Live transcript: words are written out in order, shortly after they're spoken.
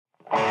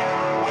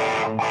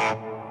Give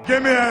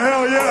me a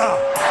hell yeah!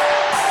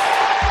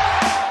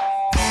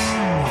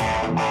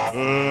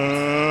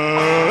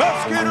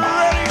 Let's get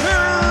ready to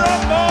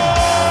rumble!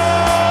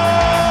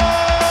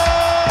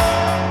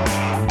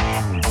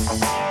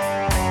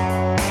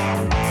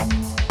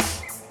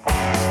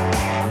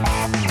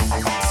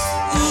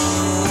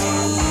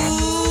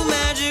 Ooh,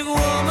 magic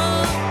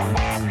woman,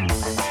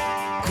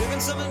 cooking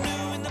something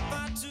new in the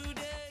pot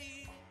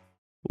today.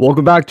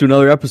 Welcome back to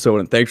another episode,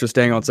 and thanks for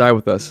staying outside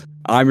with us.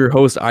 I'm your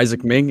host,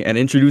 Isaac Ming, and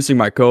introducing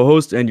my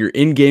co-host and your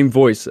in-game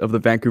voice of the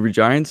Vancouver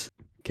Giants,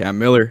 Cam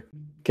Miller.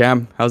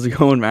 Cam, how's it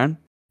going, man?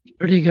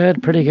 Pretty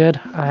good, pretty good.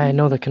 I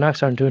know the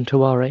Canucks aren't doing too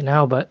well right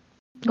now, but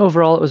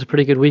overall it was a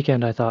pretty good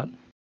weekend, I thought.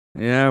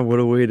 Yeah, what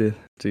a way to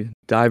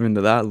dive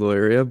into that little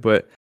area.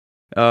 But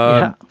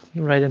Yeah,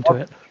 right into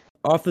it.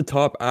 off the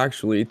top,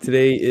 actually,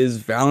 today is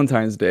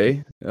Valentine's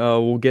Day.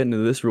 We'll get into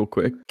this real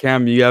quick.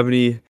 Cam, do you have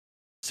any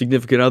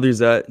significant others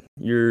that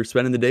you're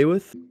spending the day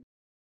with?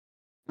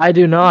 I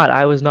do not.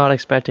 I was not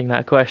expecting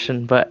that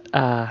question, but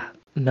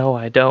no,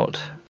 I don't.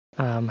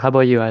 How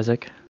about you,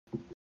 Isaac?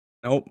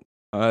 Nope.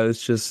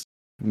 It's just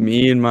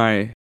me and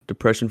my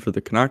depression for the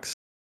Canucks.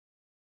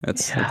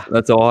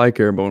 That's all I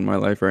care about in my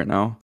life right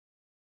now.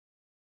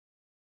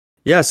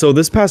 Yeah, so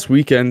this past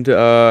weekend,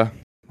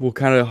 we'll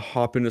kind of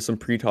hop into some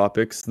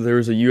pre-topics. There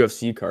was a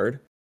UFC card.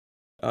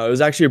 It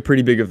was actually a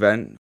pretty big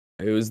event.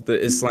 It was the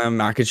Islam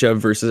Makhachev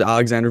versus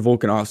Alexander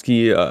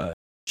Volkanovski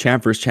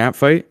champ versus champ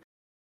fight.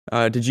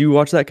 Did you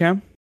watch that,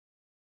 Cam?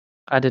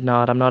 I did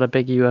not. I'm not a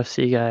big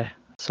UFC guy,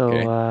 so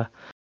Okay.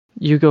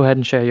 you go ahead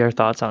and share your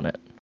thoughts on it.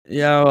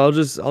 Yeah, I'll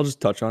just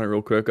touch on it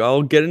real quick.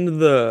 I'll get into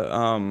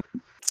the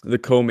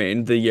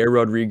co-main, the Yair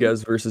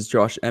Rodriguez versus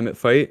Josh Emmett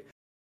fight.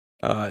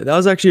 That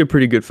was actually a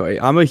pretty good fight.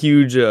 I'm a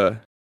huge okay,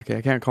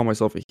 I can't call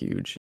myself a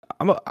huge.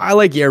 I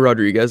like Yair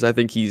Rodriguez. I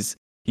think he's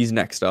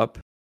next up.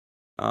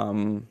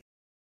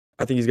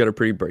 I think he's got a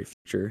pretty bright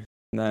future.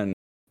 And then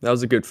that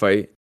was a good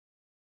fight.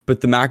 But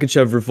the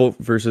Makhachev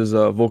versus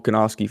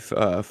Volkanovski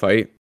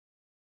fight,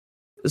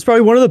 it's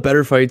probably one of the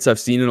better fights I've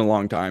seen in a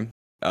long time.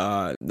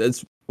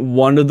 That's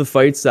one of the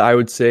fights that I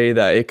would say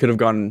that it could have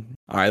gone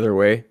either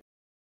way.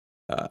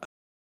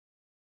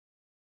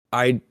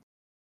 I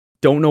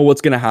don't know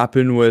what's gonna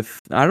happen with.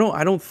 I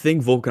don't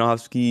think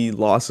Volkanovski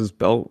lost his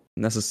belt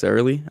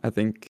necessarily. I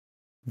think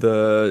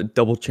the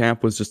double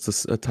champ was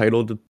just a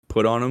title to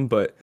put on him.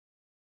 But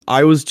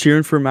I was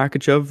cheering for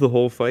Makhachev the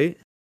whole fight,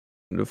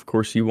 and of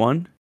course he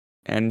won,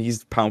 and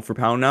he's pound for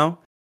pound now,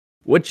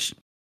 which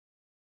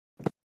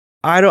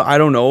I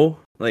don't know.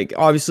 Like,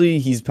 obviously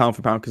he's pound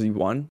for pound because he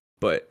won,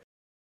 but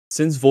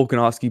since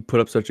Volkanovski put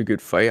up such a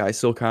good fight, I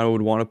still kind of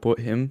would want to put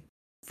him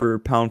for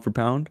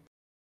pound,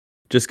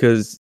 just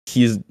because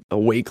he's a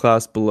weight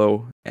class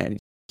below, and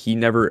he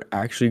never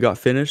actually got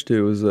finished.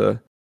 It was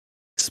a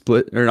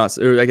split, or not,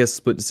 or I guess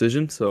split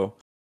decision,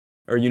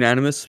 or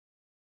unanimous.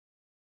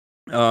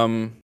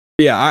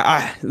 Yeah,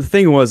 I the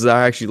thing was that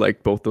I actually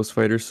liked both those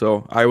fighters,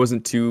 so I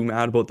wasn't too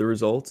mad about the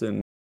results, and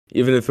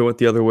even if it went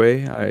the other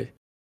way, I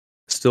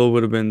still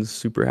would have been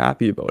super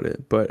happy about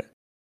it. But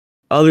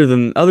other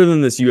than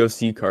this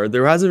UFC card,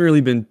 there hasn't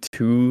really been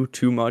too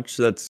much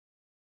that's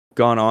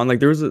gone on. Like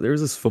there was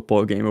this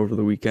football game over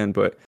the weekend,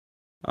 but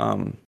I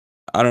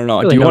don't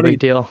know. Really no big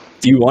deal.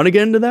 Do you want to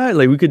get into that?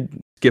 Like we could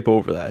skip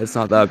over that. It's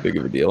not that big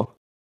of a deal.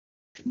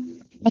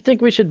 I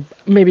think we should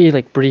maybe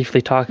briefly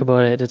talk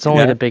about it. It's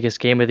only Yeah. the biggest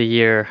game of the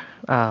year,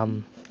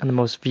 and the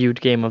most viewed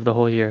game of the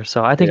whole year.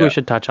 So I think we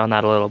should touch on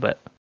that a little bit.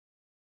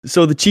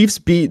 So the Chiefs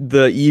beat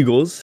the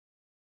Eagles.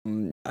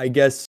 I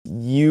guess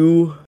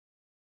you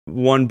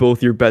won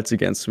both your bets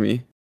against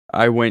me.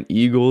 I went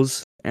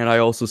Eagles, and I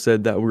also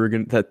said that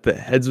that the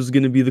heads was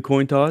gonna be the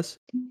coin toss.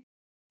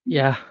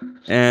 Yeah,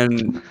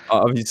 And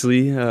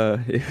obviously,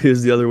 it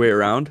was the other way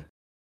around.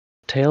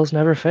 tails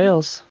never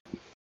fails.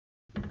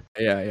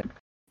 Yeah.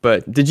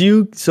 But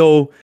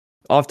so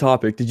off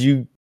topic, did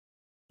you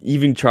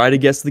even try to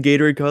guess the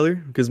Gatorade color?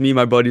 Because me and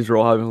my buddies were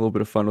all having a little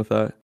bit of fun with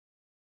that.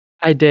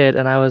 I did,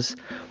 and I was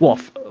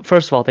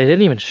first of all, they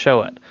didn't even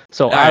show it,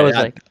 so I was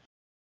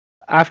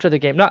after the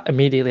game, not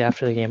immediately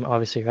after the game,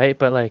 obviously, right?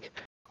 But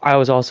I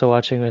was also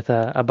watching with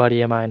a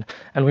buddy of mine,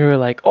 and we were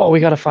like, "Oh,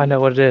 we got to find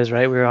out what it is,"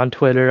 right? We were on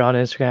Twitter, on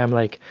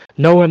Instagram,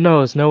 no one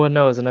knows,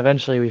 and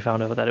eventually we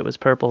found out that it was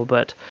purple.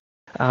 But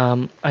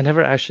I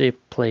never actually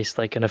placed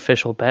an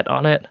official bet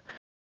on it.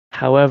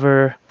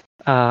 However,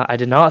 I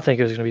did not think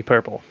it was going to be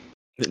purple.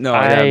 No,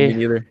 me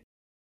neither.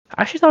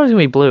 I actually thought it was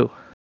going to be blue.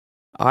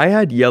 I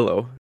had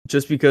yellow,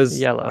 just because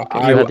Yellow.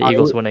 Okay. You had the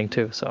Eagles winning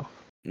too, so.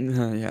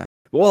 Yeah.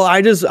 Well, I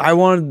was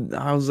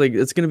like,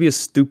 it's gonna be a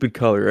stupid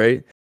color,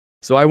 right?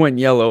 So I went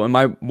yellow, and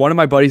one of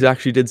my buddies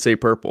actually did say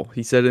purple.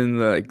 He said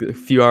in a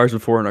few hours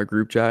before in our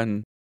group chat,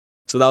 and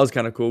so that was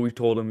kind of cool. We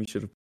told him he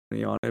should have put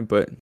me on it,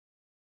 but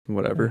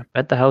whatever.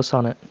 Bet the house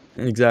on it.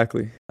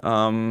 Exactly.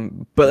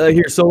 But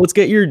here, so let's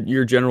get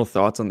your general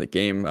thoughts on the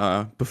game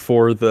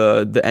before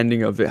the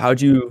ending of it.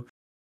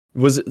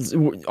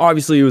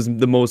 Obviously it was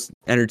the most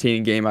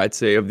entertaining game, I'd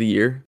say, of the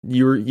year.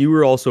 You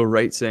were also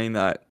right saying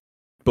that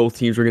both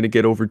teams were going to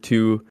get over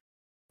two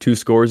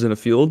scores in a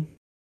field.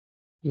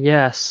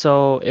 Yeah,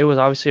 so it was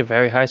obviously a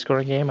very high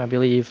scoring game. I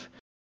believe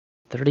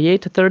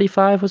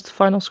 38-35 was the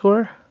final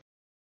score.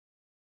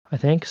 I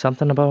think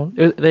something about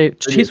they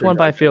Chiefs won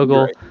by a field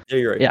goal. Right. Yeah,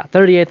 you're right. Yeah,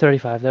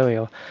 38-35. There we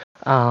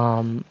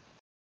go.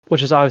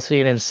 Which is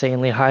obviously an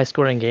insanely high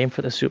scoring game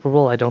for the Super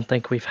Bowl. I don't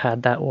think we've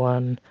had that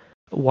one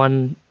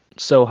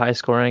so high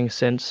scoring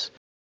since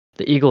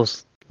the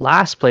Eagles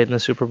last played in the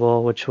Super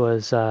Bowl, which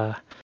was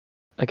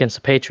against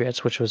the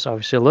Patriots, which was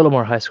obviously a little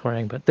more high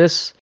scoring. But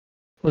this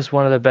was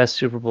one of the best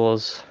Super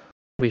Bowls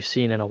we've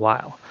seen in a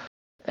while.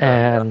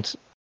 And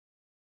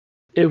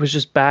it was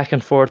just back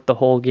and forth the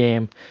whole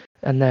game.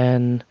 And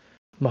then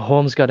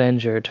Mahomes got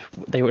injured.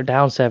 They were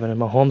down 7, and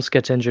Mahomes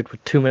gets injured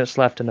with 2 minutes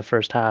left in the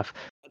first half.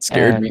 That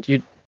scared me.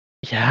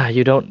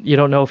 You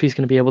don't know if he's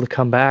going to be able to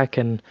come back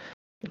and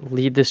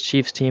lead this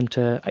Chiefs team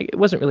to. It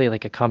wasn't really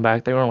like a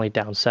comeback. They were only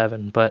down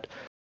 7, but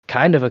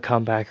kind of a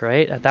comeback,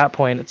 right? At that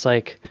point, it's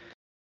like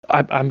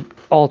I'm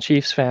all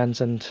Chiefs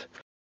fans, and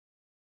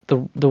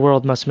the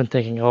world must have been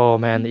thinking, oh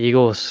man, the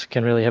Eagles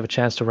can really have a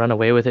chance to run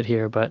away with it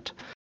here. But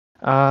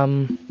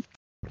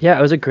yeah,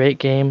 it was a great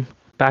game,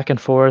 back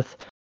and forth.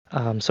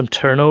 Some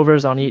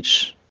turnovers on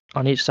each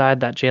side.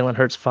 That Jalen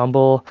Hurts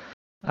fumble,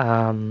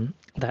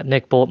 that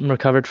Nick Bolton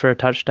recovered for a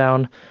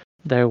touchdown.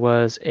 There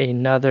was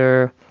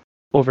another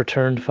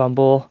overturned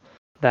fumble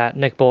that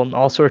Nick Bolton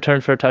also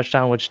returned for a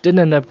touchdown, which didn't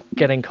end up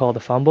getting called a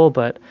fumble,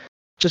 but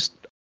just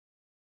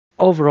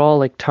overall,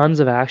 like tons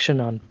of action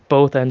on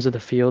both ends of the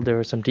field. There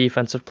were some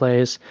defensive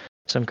plays,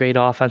 some great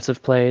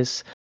offensive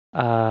plays,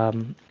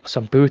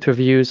 some booth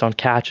reviews on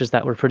catches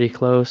that were pretty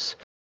close,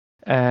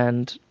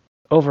 and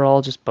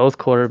overall, just both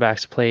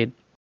quarterbacks played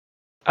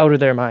out of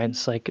their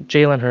minds. Like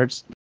Jalen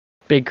Hurts,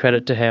 big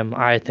credit to him.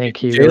 I think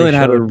he really Jalen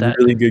had a showed that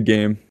really good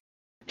game.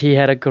 he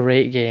had a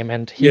great game,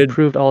 and He he had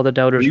proved all the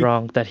doubters three-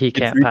 wrong that he He had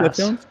can't 3 pass.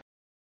 touchdowns?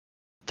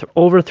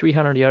 Over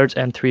 300 yards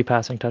and 3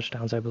 passing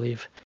touchdowns, I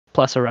believe,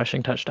 plus a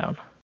rushing touchdown.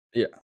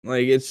 Yeah,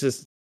 like it's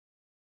just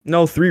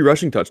no 3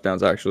 rushing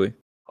touchdowns actually.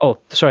 Oh,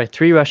 sorry,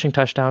 3 rushing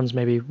touchdowns,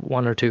 maybe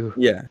 1 or 2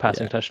 Yeah,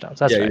 passing yeah. touchdowns.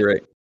 That's Yeah, right. you're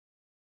right.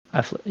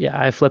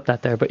 I flipped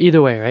that there. But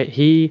either way, right?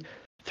 He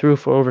threw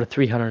for over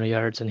 300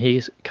 yards, and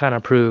he's kind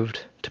of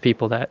proved to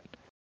people that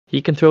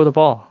he can throw the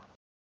ball.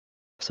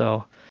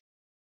 So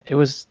it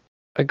was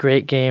a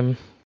great game,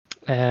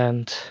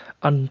 and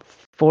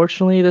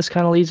unfortunately, this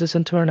kind of leads us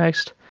into our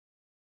next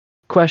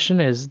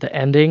question: is the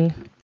ending?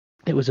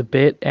 It was a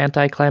bit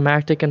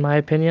anticlimactic, in my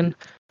opinion.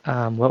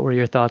 What were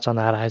your thoughts on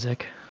that,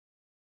 Isaac?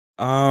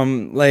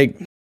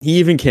 Like he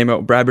even came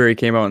out. Bradbury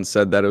came out and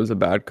said that it was a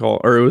bad call,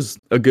 or it was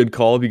a good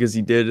call because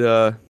he did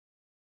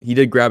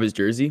grab his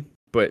jersey.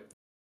 But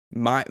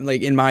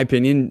in my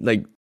opinion,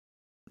 like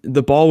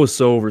the ball was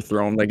so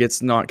overthrown, like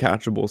it's not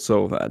catchable.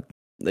 So that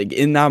like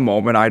in that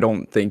moment, I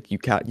don't think you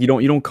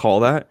don't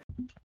call that.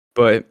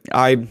 But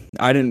I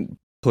didn't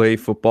play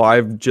football.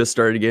 I've just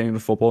started getting into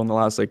football in the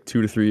last like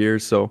 2 to 3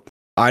 years. So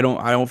I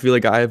don't feel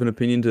like I have an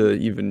opinion to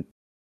even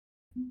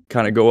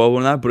kind of go out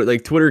on that. But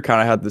like Twitter kind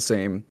of had the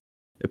same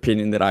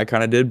opinion that I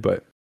kind of did.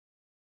 But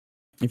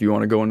if you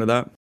want to go into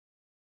that.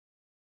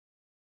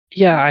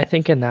 Yeah, I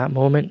think in that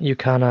moment you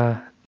kind of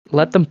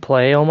let them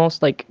play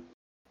almost. Like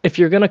if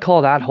you're going to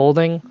call that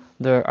holding,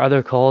 there are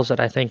other calls that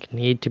I think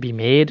need to be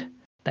made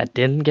that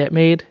didn't get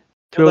made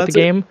throughout the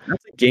game.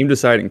 That's a game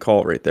deciding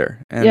call right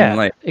there. And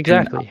yeah,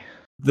 exactly. And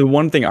the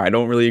one thing I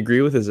don't really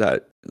agree with is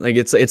that like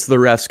it's the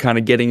refs kind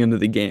of getting into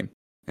the game.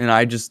 And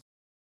I just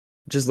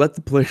let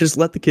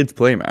the kids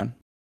play, man.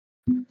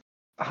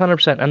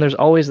 100%. And there's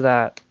always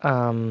that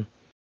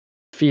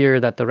fear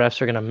that the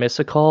refs are going to miss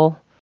a call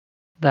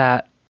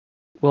that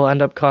will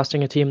end up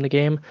costing a team the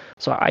game.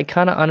 So I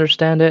kind of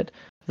understand it,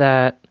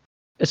 that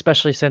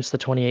especially since the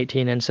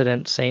 2018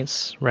 incident,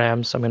 Saints,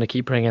 Rams, I'm going to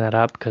keep bringing that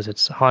up because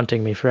it's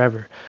haunting me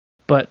forever.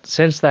 But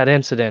since that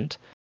incident,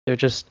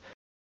 there's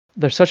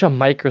such a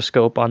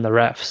microscope on the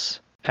refs.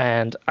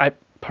 And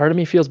part of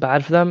me feels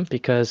bad for them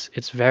because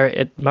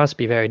it must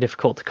be very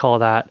difficult to call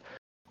that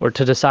or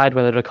to decide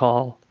whether to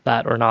call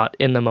that or not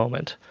in the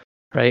moment,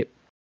 right?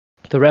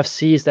 The ref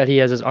sees that he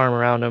has his arm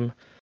around him,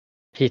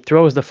 he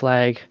throws the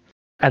flag,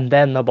 and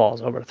then the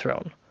ball's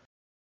overthrown,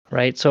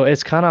 right? So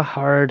it's kind of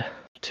hard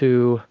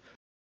to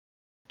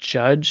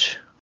judge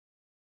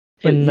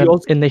in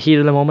the heat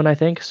of the moment, I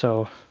think.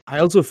 So I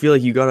also feel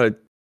like you gotta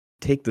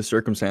take the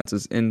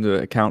circumstances into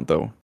account,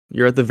 though.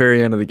 You're at the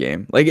very end of the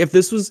game. Like if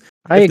this was,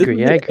 I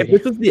agree. If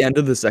this was the end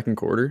of the second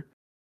quarter,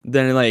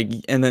 then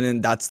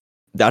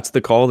that's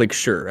the call. Like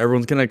sure,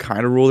 everyone's gonna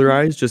kind of roll their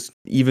eyes, just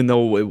even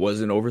though it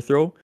was an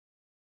overthrow.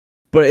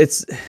 But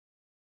it's,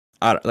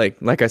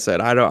 like I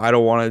said, I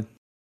don't want to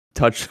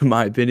touch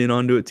my opinion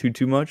onto it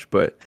too much.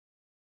 But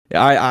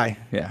I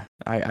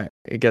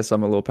guess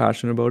I'm a little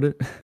passionate about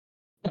it.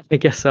 I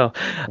guess so.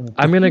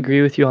 I'm gonna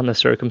agree with you on the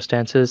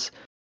circumstances.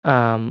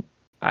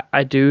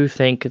 I do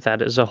think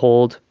that as a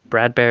hold,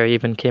 Bradbury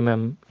even came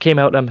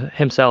out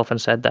himself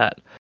and said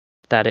that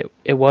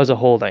it was a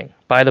holding.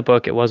 By the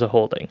book, it was a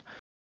holding.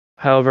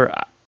 However,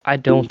 I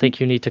don't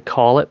think you need to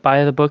call it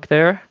by the book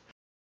there.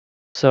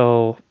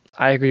 So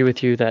I agree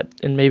with you that,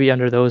 and maybe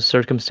under those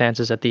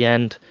circumstances at the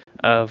end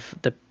of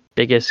the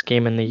biggest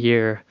game in the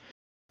year,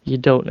 you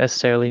don't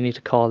necessarily need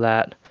to call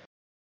that.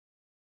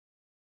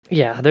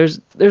 Yeah, there's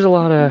a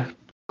lot of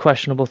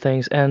questionable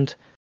things, and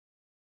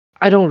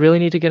I don't really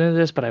need to get into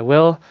this, but I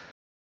will.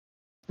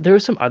 There were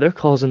some other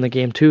calls in the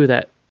game too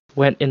that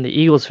went in the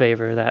Eagles'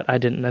 favor that I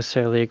didn't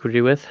necessarily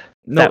agree with.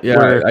 No, that yeah,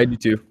 were I do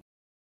too.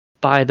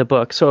 by the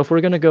book. So if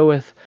we're gonna go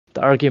with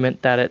the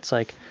argument that it's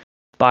like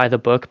by the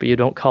book, but you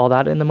don't call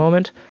that in the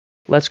moment,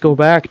 let's go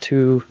back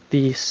to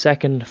the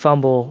second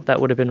fumble that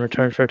would have been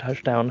returned for a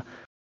touchdown.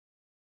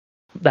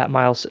 That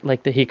Miles,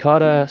 he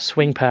caught a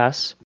swing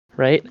pass,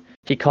 right?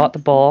 He caught the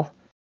ball,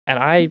 and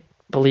I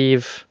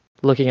believe,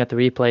 looking at the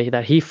replay,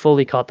 that he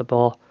fully caught the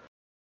ball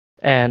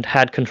and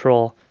had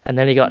control, and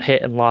then he got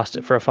hit and lost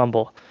it for a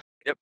fumble.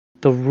 Yep.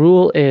 The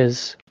rule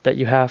is that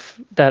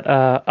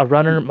a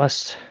runner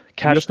must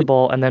catch the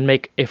ball and then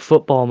make a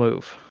football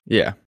move.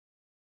 Yeah.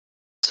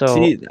 So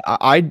see,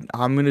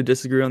 I'm gonna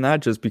disagree on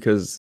that just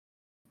because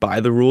by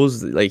the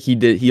rules, like he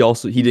didn't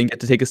get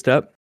to take a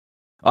step.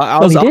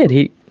 He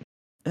did.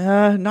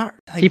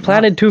 He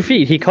planted 2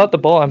 feet. He caught the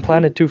ball and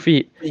planted 2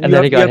 feet, and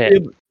then he got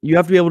hit. You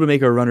have to be able to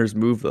make a runner's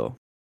move though.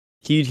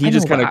 He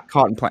just kind of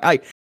caught and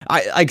planted.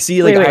 I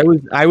see. Wait.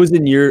 I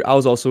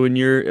was also in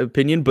your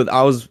opinion, but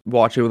I was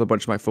watching with a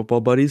bunch of my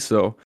football buddies,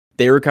 so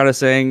they were kind of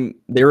saying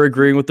they were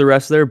agreeing with the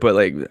rest there, but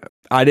like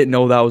I didn't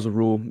know that was a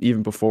rule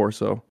even before.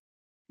 So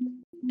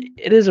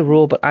it is a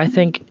rule, but I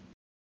think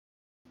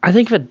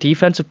if a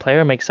defensive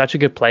player makes such a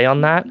good play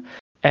on that,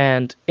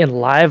 and in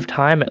live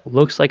time it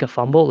looks like a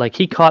fumble, like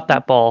he caught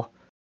that ball,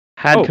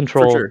 had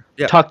control, sure.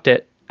 Yeah. tucked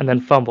it, and then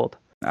fumbled.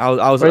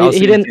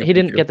 He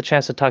didn't get the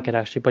chance to tuck it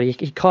actually, but he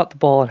caught the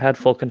ball and had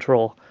full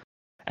control,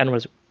 and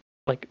was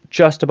like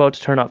just about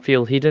to turn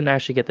upfield. He didn't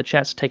actually get the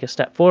chance to take a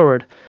step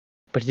forward,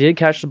 but he did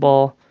catch the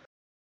ball,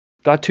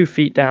 got 2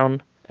 feet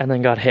down, and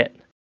then got hit.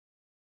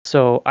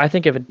 So I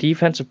think if a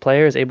defensive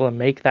player is able to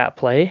make that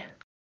play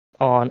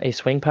on a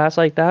swing pass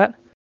like that,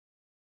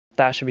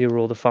 that should be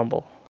ruled a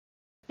fumble,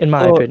 in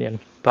my opinion.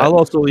 But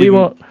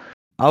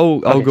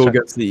I'll go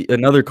against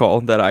another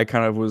call that I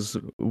kind of was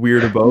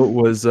weird about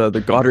was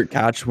the Goddard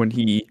catch when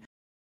he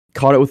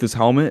caught it with his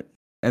helmet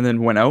and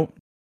then went out.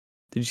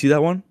 Did you see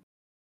that one?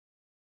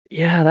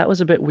 Yeah, that was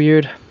a bit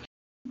weird.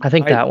 I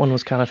think that one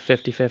was kind of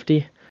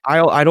 50-50.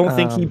 I don't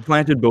think he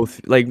planted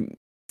both, like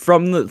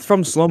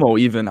from slow-mo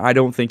even. I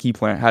don't think he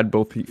had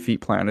both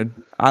feet planted.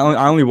 I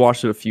only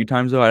watched it a few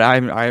times though. I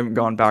haven't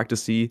gone back to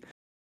see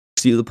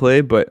the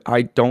play, but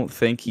I don't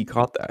think he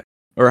caught that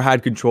or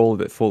had control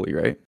of it fully,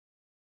 right?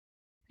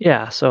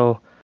 Yeah, so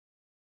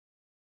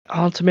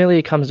ultimately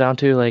it comes down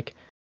to, like,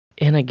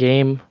 in a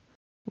game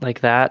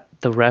like that,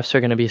 the refs are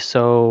going to be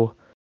so,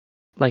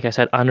 like I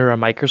said, under a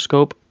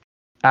microscope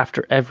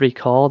after every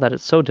call that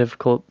it's so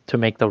difficult to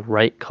make the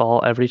right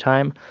call every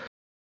time.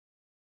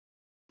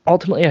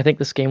 Ultimately, I think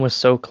this game was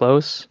so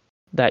close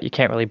that you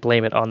can't really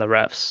blame it on the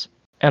refs.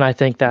 And I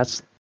think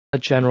that's a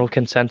general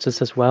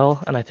consensus as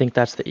well, and I think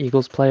that's the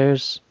Eagles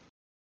players'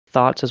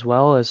 thoughts as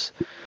well, is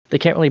they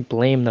can't really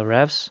blame the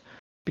refs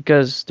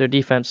because their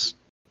defense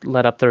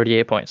let up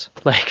 38 points.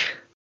 Like,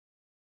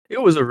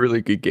 it was a really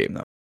good game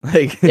though.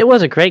 Like it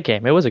was a great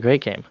game.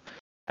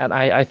 And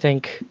I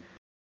think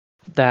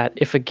that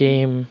if a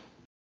game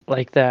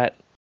like that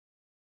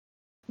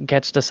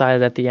gets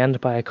decided at the end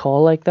by a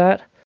call like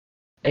that,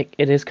 it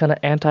is kind of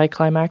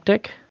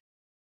anticlimactic.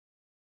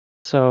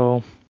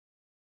 So,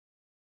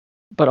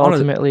 but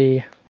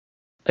ultimately,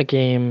 a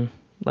game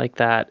like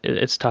that,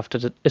 it's tough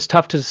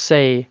to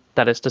say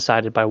that it's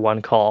decided by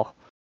one call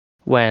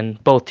when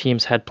both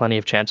teams had plenty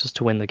of chances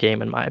to win the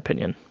game, in my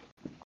opinion.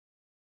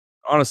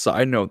 On a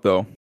side note,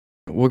 though,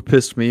 what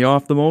pissed me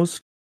off the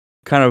most,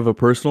 kind of a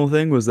personal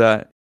thing, was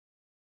that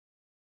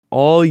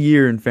all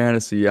year in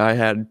fantasy, I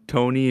had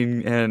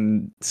Tony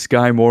and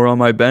Sky Moore on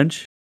my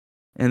bench,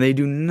 and they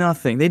do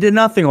nothing. They did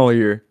nothing all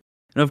year.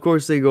 And of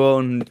course, they go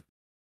out and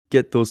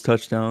get those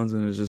touchdowns,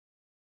 and it's just...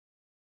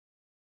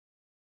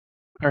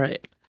 All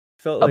right.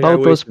 Felt like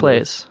about those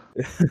plays.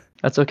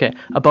 That's okay.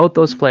 About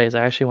those plays,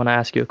 I actually want to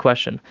ask you a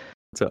question.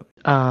 What's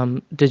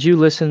up? Did you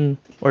listen,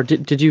 or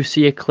did you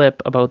see a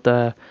clip about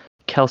the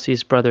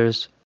Kelsey's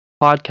brothers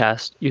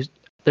podcast?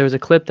 There was a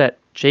clip that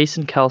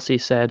Jason Kelsey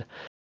said,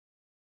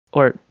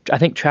 or I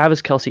think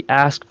Travis Kelsey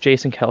asked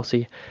Jason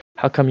Kelsey,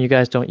 how come you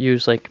guys don't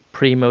use like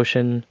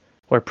pre-motion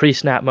or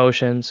pre-snap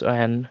motions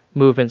and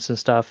movements and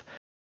stuff?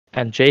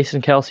 And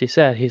Jason Kelsey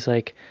said, he's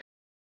like,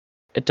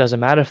 it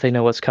doesn't matter if they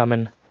know what's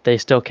coming, they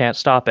still can't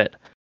stop it.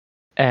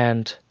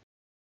 And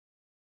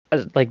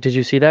like, did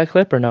you see that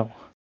clip or no?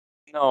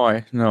 No,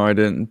 I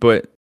didn't.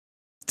 But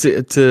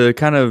to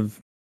kind of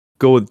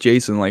go with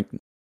Jason, like,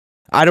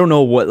 I don't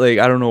know what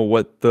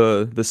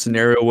the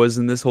scenario was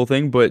in this whole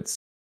thing, but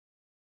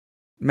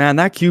man,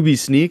 that QB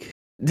sneak,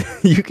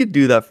 you could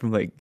do that from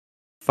like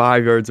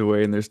 5 yards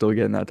away and they're still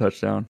getting that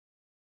touchdown.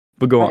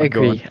 But go on. I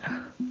agree. Go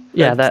on.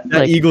 Yeah, that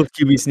like, Eagles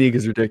QB sneak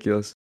is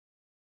ridiculous.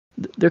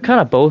 They're kind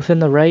of both in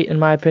the right, in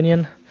my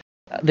opinion.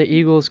 The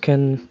Eagles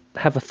can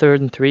have a 3rd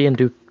and 3 and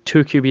do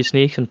 2 QB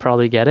sneaks and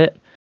probably get it.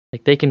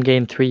 Like they can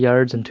gain 3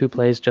 yards in 2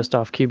 plays just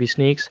off QB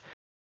sneaks.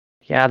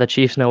 Yeah, the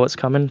Chiefs know what's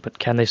coming, but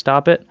can they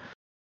stop it?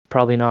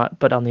 Probably not.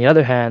 But on the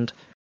other hand,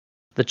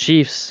 the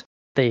Chiefs,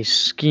 they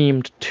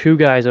schemed 2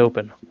 guys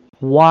open,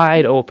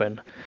 wide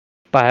open,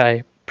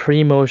 by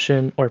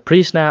pre-motion or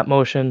pre-snap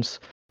motions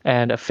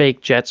and a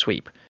fake jet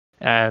sweep.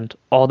 And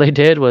all they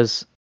did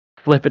was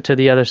flip it to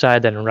the other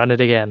side, then run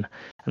it again.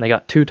 And they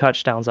got 2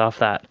 touchdowns off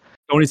that.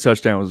 Tony's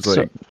touchdown was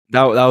like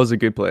that was a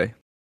good play.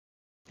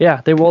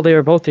 Yeah, they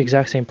were both the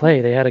exact same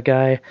play. They had a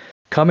guy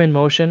come in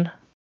motion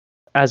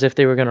as if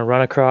they were going to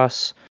run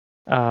across,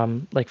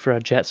 like for a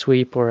jet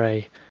sweep or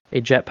a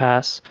jet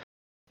pass,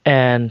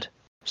 and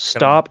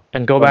stop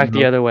and go back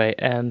the other way.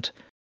 And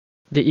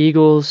the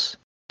Eagles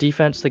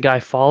defense, the guy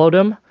followed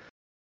him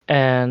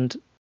and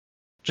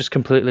just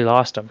completely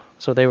lost him.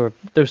 So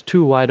there's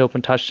 2 wide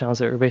open touchdowns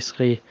that were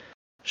basically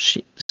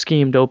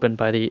schemed open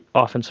by the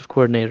offensive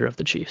coordinator of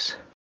the Chiefs.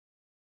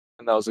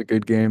 And that was a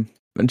good game.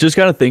 And just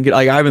kind of thinking,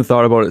 like I haven't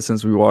thought about it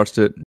since we watched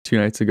it 2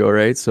 nights ago,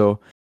 right? So,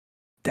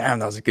 damn,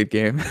 that was a good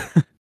game.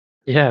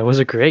 Yeah, it was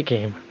a great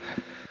game.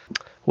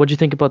 What'd you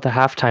think about the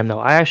halftime, though?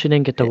 I actually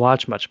didn't get to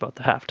watch much about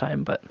the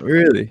halftime, but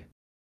really,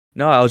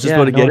 no, I was just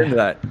about to get into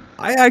that.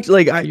 I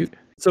actually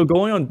so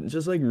going on,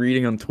 just like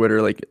reading on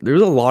Twitter, like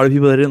there's a lot of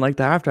people that didn't like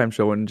the halftime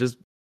show, and just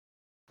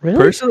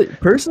really,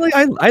 personally,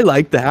 I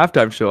like the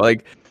halftime show.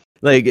 Like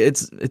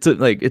it's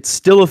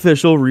still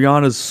official.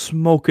 Rihanna's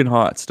smoking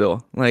hot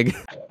still. Like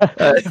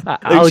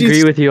I'll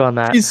agree with you on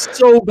that. She's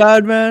so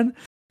bad, man.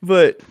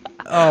 But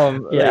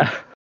yeah.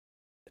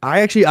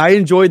 Like, I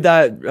enjoyed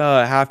that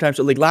halftime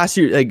show. Like last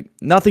year, like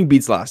nothing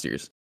beats last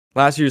year's.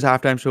 Last year's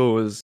halftime show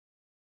was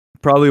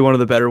probably one of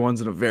the better ones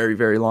in a very,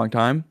 very long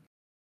time.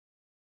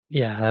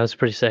 Yeah, that was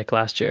pretty sick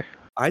last year.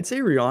 I'd say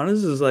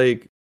Rihanna's is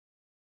like,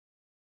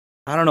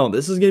 I don't know,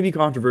 this is gonna be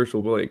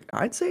controversial, but like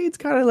I'd say it's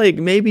kind of like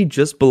maybe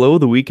just below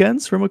the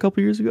Weekends from a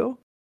couple years ago.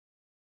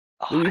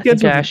 I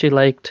think I actually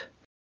liked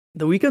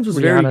the Weekends was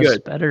Rihanna's very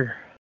good. Better.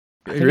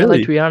 I think Really? I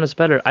liked Rihanna's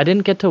better. I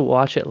didn't get to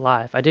watch it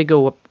live. I did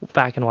go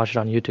back and watch it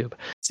on YouTube.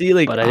 See,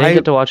 like, but I didn't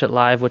get to watch it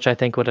live, which I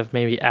think would have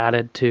maybe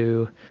added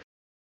to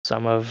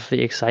some of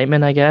the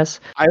excitement, I guess.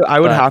 I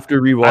would have to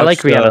rewatch. I like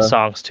Rihanna's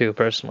songs too,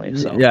 personally.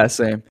 So. Yeah,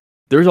 same.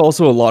 There's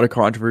also a lot of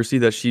controversy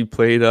that she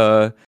played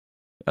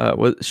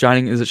what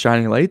Shining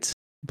Lights?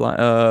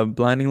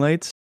 Blinding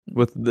Lights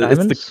with the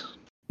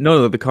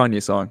the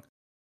Kanye song.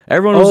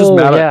 Everyone was just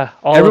mad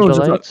everyone was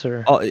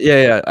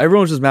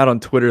just mad on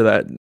Twitter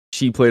that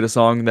she played a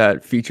song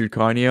that featured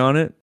Kanye on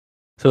it.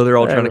 So they're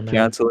all trying to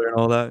cancel her and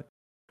all that.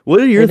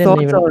 What are your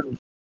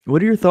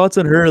thoughts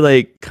on her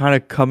like kind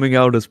of coming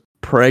out as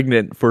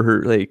pregnant for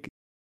her like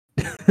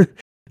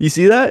you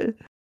see that?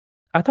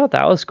 I thought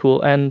that was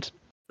cool, and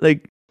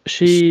like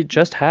she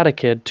just had a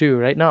kid too,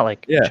 right? Not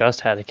like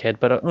just had a kid,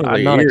 but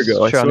I'm not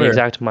sure on the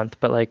exact month,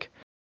 but like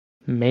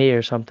May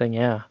or something,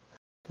 yeah.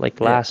 Like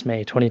last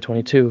May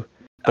 2022.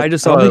 But I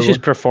don't think she's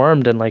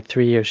performed in like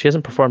 3 years. She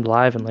hasn't performed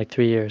live in like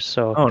 3 years.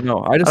 So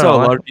I just saw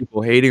a lot of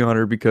people hating on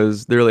her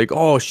because they're like,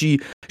 oh, she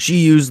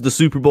used the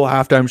Super Bowl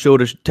halftime show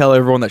to tell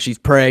everyone that she's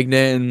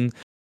pregnant, and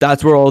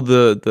that's where all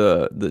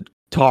the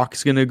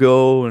talk's gonna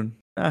go. And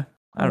I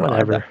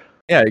don't know.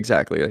 Yeah,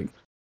 exactly. Like,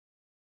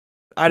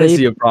 I didn't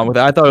see a problem with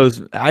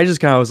it. I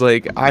just kind of was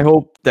like, I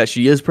hope that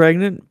she is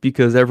pregnant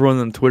because everyone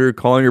on Twitter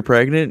calling her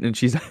pregnant, and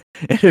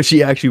and if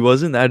she actually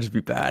wasn't, that'd just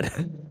be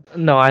bad.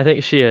 No, I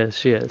think she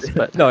is.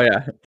 But no,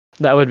 yeah,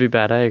 that would be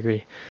bad. I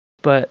agree.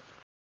 But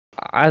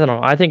I don't know.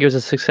 I think it was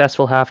a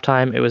successful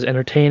halftime. It was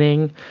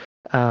entertaining.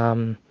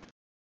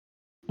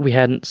 We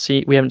haven't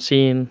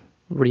seen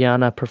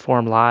Rihanna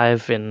perform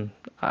live in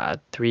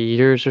 3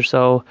 years or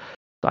so.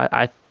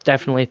 I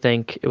definitely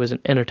think it was an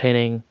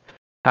entertaining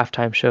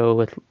halftime show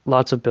with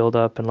lots of build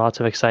up and lots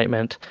of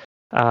excitement.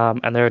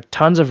 And there are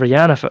tons of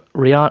Rihanna. I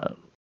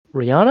think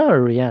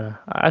Rihanna.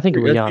 I think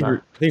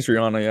it's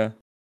Rihanna, yeah.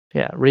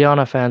 Yeah,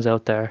 Rihanna fans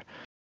out there.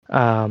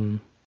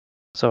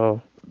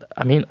 So,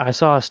 I mean, I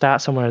saw a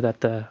stat somewhere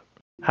that the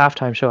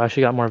halftime show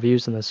actually got more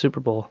views than the Super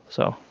Bowl.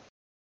 So.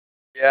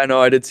 Yeah, no,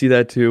 I did see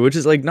that too, which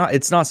is like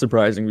it's not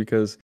surprising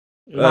because.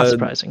 Not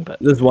surprising, but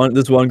this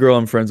one girl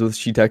I'm friends with,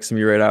 she texted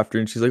me right after,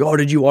 and she's like, "Oh,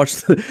 did you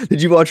watch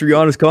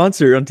Rihanna's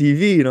concert on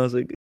TV?" And I was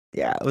like,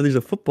 "Yeah, well, there's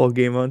a football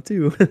game on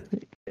too."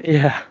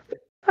 Yeah,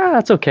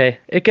 that's okay.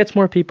 It gets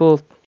more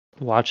people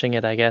watching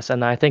it, I guess,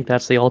 and I think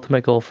that's the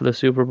ultimate goal for the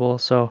Super Bowl.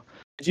 So,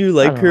 did you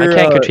like her? I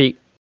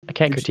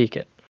can't critique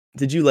it.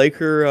 Did you like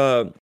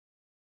her?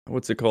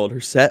 What's it called?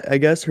 Her set, I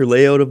guess, her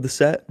layout of the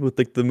set with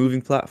like the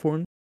moving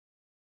platform.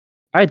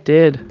 I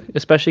did,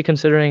 especially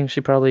considering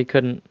she probably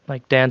couldn't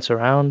like dance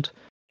around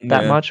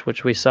that much,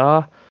 which we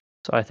saw.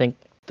 So I think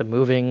the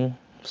moving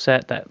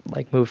set that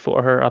like moved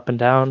for her up and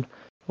down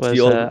was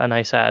a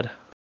nice add.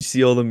 You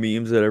see all the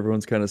memes that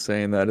everyone's kind of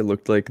saying that it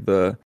looked like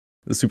the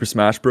Super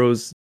Smash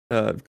Bros.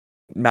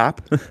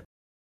 Map.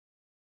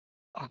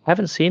 I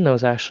haven't seen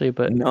those actually,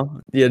 but no,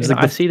 yeah,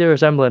 I see the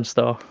resemblance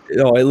though.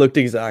 No, it looked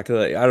exactly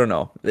like, I don't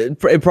know.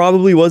 It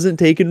probably wasn't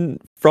taken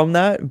from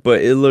that,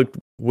 but it looked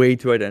way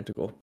too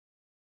identical.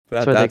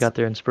 That's where they got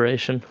their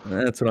inspiration.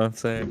 That's what I'm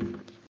saying.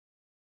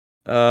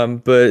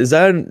 But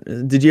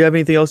did you have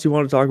anything else you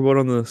want to talk about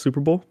on the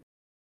Super Bowl?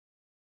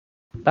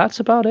 That's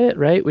about it,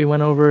 right? We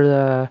went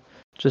over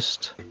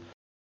just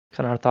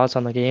kind of our thoughts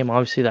on the game.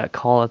 Obviously, that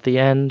call at the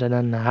end, and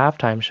then the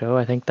halftime show.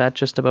 I think that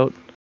just about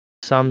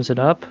sums it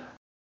up.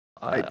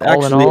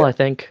 All in all, I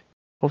think.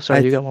 Oh,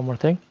 sorry, you got one more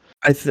thing.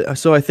 I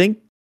think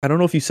I don't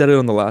know if you said it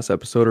on the last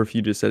episode or if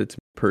you just said it to me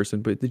in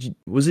person, but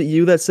was it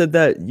you that said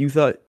that you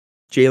thought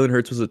Jalen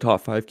Hurts was a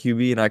top 5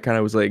 QB, and I kind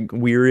of was like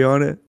weary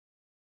on it?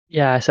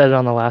 Yeah, I said it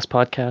on the last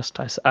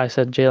podcast. I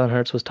said Jalen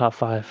Hurts was top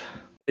 5. I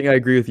think I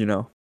agree with you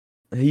now.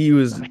 He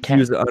was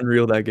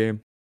unreal that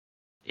game.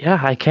 Yeah,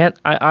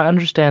 I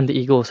understand the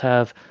Eagles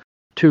have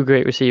 2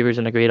 great receivers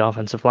and a great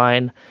offensive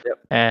line. Yep.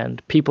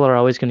 And people are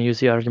always going to use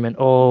the argument,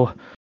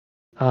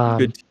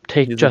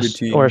 take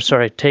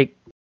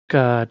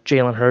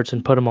Jalen Hurts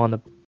and put him on the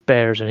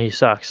Bears and he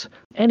sucks.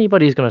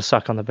 Anybody's going to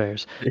suck on the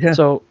Bears. Yeah.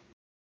 So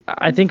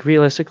I think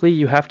realistically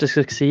you have to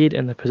succeed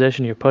in the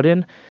position you're put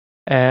in,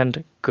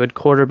 and good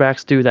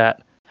quarterbacks do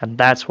that. And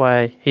that's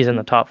why he's in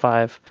the top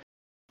 5.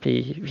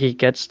 He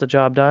gets the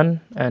job done,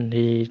 and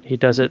he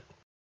does it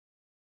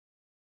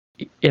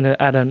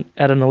at an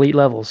elite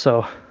level.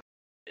 So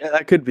yeah,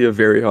 that could be a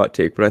very hot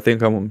take, but I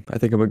think I'm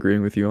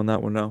agreeing with you on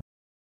that one now.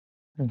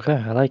 Okay,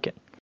 I like it.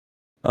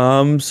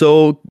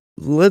 So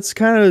let's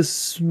kind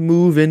of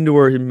move into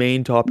our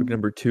main topic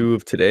number 2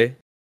 of today.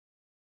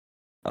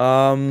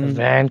 The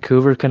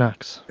Vancouver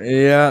Canucks.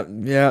 Yeah.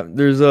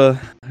 There's a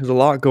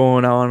lot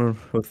going on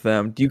with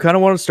them. Do you kind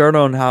of want to start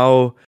on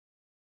how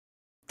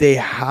they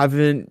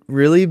haven't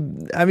really?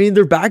 I mean,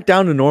 they're back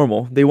down to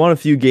normal. They won a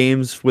few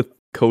games with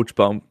coach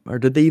bump, or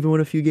did they even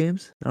win a few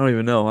games? I don't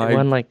even know. They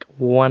won like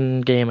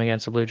 1 game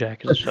against the Blue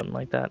Jackets or something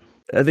like that.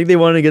 I think they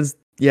won against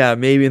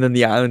maybe, and then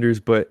the Islanders,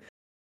 but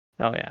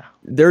oh yeah,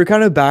 they're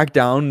kind of back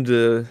down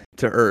to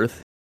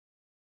earth.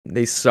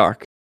 They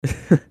suck.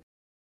 Yeah,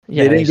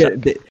 they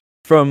didn't get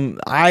from.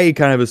 I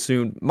kind of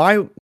assumed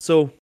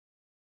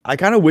I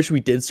kind of wish we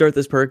did start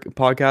this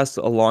podcast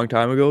a long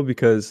time ago,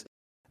 because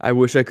I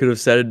wish I could have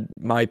said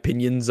my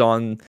opinions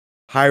on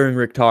hiring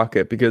Rick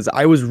Tocchet, because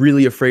I was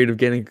really afraid of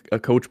getting a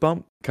coach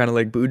bump, kind of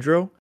like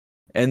Boudreaux,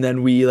 and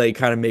then we like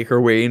kind of make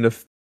our way into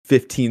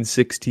 15,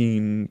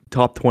 16,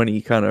 top 20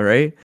 kind of,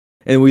 right?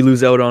 And we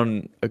lose out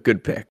on a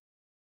good pick.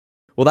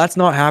 Well, that's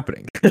not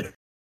happening.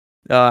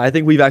 I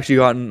think we've actually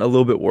gotten a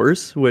little bit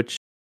worse, which,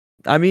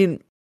 I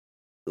mean,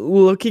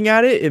 looking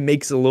at it, it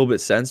makes a little bit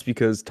sense,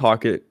 because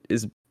Tocchet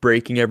is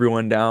breaking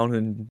everyone down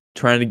and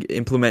trying to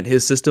implement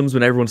his systems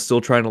when everyone's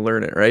still trying to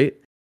learn it, right?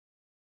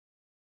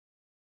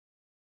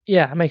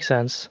 Yeah, it makes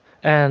sense.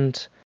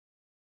 And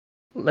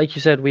like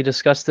you said, we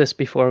discussed this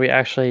before we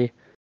actually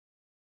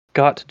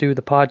got to do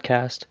the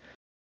podcast.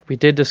 We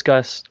did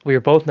discuss, we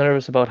were both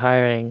nervous about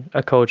hiring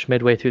a coach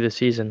midway through the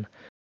season,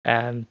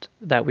 and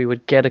that we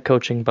would get a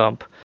coaching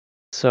bump.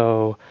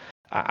 So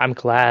I'm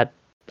glad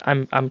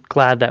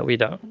that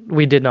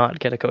we did not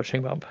get a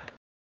coaching bump.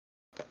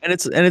 And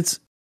it's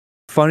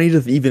funny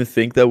to even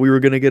think that we were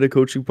going to get a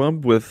coaching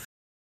bump with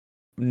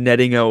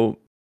netting out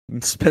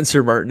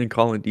Spencer Martin and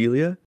Colin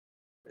Delia.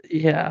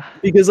 Yeah,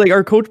 because like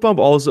our coach bump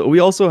we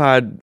also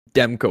had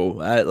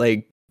Demko at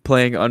like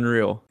playing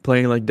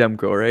like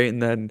Demko, right? And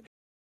then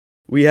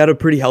we had a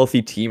pretty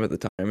healthy team at the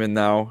time, and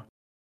now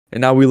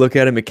we look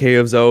at it,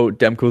 Mikheyev's out,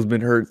 Demko's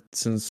been hurt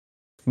since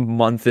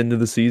month into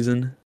the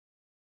season.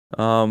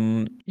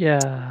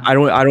 Yeah. I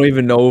don't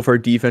even know if our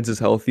defense is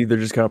healthy. They're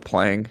just kind of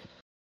playing.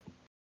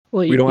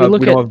 Well, we don't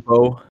have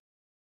Bo.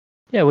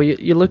 Yeah, well,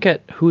 you look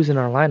at who's in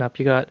our lineup.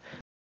 You got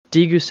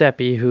Di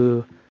Giuseppe,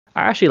 who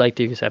I actually like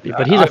Di Giuseppe,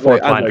 but he's a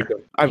fourth liner.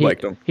 I've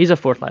liked him. He's a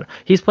fourth liner.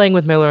 He's playing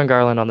with Miller and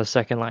Garland on the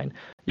second line.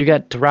 You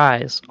got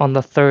Dries on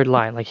the third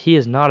line. Like, he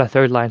is not a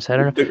third line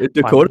center.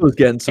 Dakota was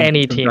getting some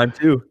time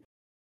too.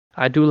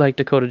 I do like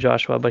Dakota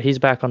Joshua, but he's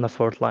back on the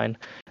fourth line.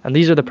 And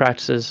these are the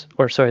practices,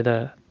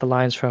 the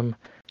lines from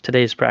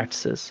today's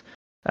practices.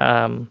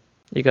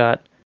 You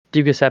got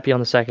Di Giuseppe on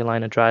the second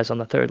line and Dries on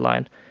the third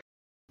line.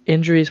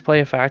 Injuries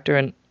play a factor,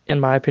 and in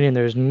my opinion,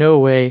 there's no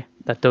way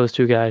that those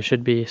 2 guys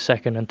should be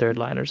second and third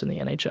liners in the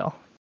NHL.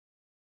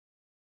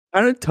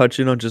 Kind of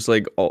touching on just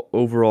like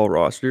overall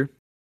roster.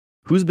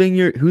 Who's been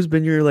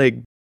your like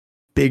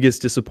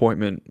biggest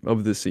disappointment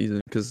of this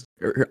season? Because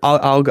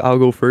I'll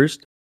go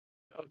first.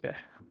 Okay.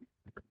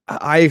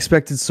 I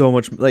expected so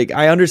much. Like,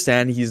 I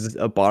understand he's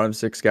a bottom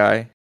 6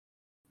 guy,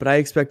 but I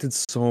expected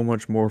so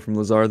much more from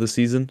Lazar this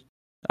season.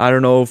 I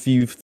don't know if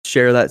you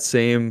share that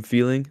same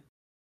feeling.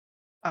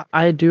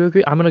 I do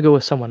agree. I'm gonna go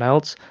with someone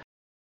else,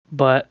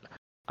 but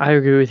I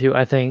agree with you.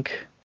 I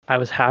think I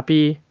was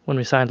happy when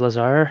we signed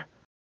Lazar.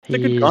 It's a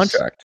good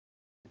contract.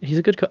 He's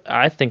a good.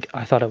 I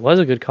thought it was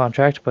a good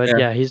contract, but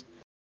yeah, he's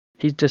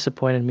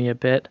disappointed me a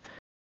bit.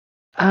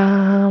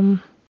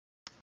 I'm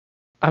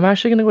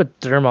actually gonna go with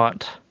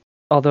Dermott,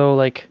 although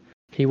like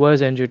he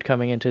was injured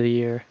coming into the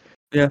year.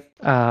 Yeah.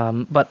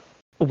 But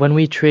when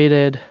we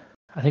traded,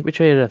 I think we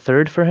traded a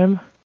third for him.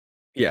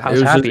 Yeah, I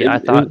was happy. I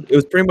thought it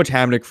was pretty much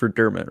Hamnick for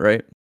Dermott,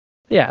 right?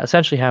 Yeah,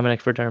 essentially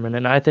Hamnick for Dermott,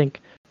 and I think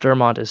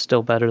Dermott is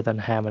still better than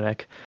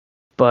Hamonic,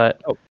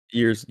 but Oh,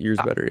 years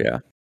better, yeah.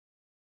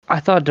 I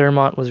thought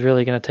Dermott was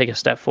really going to take a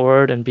step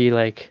forward and be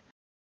like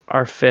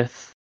our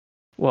fifth.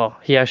 Well,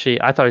 I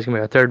thought he was going to be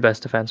our third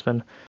best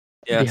defenseman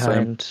Yeah,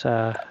 same.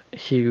 behind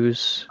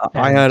Hughes.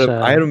 I And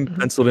had him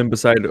penciled in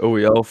beside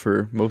OEL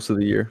for most of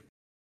the year.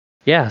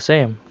 yeah,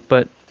 same.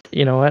 But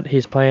you know what?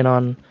 He's playing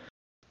on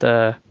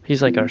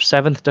he's like our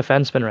seventh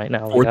defenseman right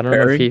now. Like Fourth I don't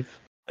know if pairing.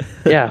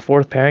 yeah,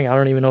 fourth pairing. I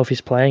don't even know if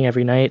he's playing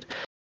every night.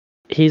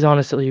 He's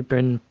honestly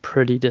been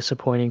pretty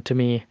disappointing to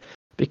me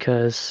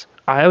because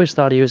I always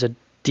thought he was a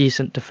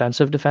decent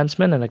defensive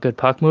defenseman and a good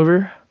puck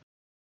mover.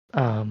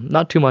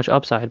 Not too much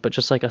upside, but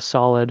just like a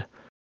solid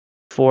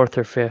fourth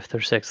or fifth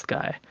or sixth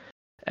guy.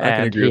 I can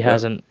And agree with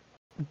that.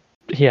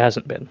 he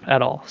hasn't been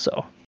at all.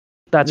 So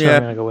that's who I'm Yeah,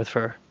 gonna go with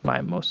for my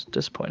most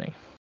disappointing.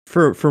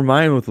 for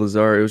mine with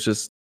Lazar, it was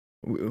just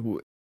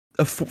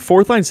a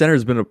fourth line center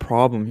has been a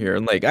problem here,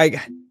 and like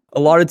a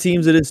lot of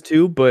teams it is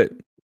too, but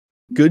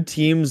good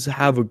teams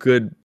have a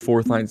good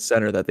fourth line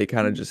center that they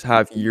kind of just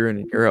have year in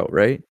and year out,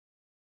 right?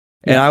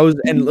 And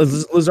Yeah.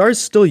 Lazar's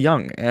still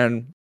young,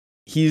 and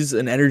he's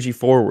an energy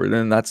forward,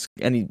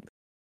 and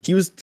he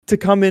was to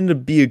come in to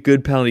be a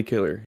good penalty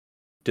killer,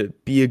 to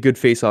be a good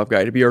faceoff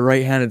guy, to be a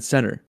right-handed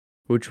center,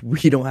 which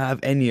we don't have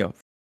any of,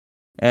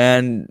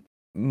 and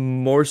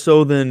more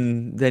so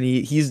than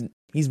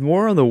he's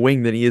more on the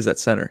wing than he is at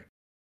center.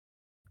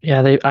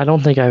 Yeah, I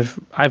don't think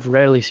I've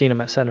rarely seen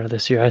him at center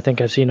this year. I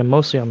think I've seen him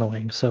mostly on the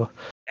wing. So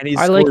And he's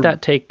I like scored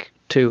that take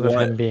too of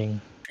what him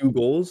being. 2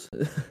 goals?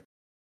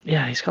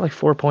 Yeah, he's got like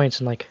 4 points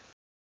in like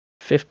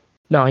 50.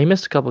 No, he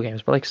missed a couple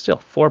games, but like still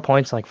 4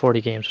 points in like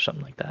 40 games or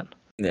something like that.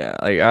 Yeah,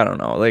 like I don't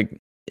know, like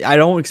I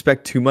don't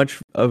expect too much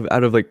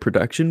out of like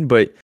production,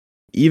 but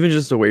even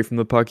just away from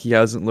the puck, he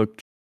hasn't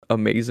looked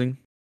amazing.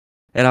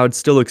 And I would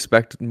still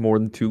expect more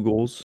than 2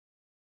 goals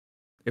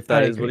if I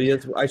that is what he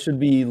agree. is. I should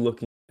be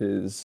looking at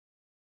his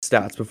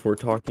stats before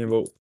talking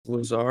about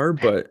Lazar,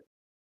 but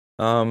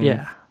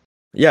Yeah.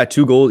 yeah,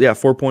 2 goals, yeah,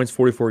 4 points,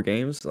 44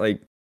 games.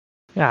 Like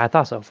Yeah, I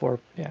thought so.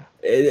 Yeah.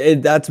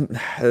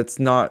 that's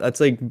not that's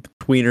like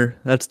tweener.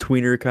 That's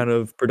tweener kind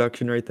of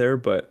production right there,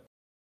 but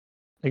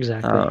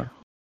Exactly. uh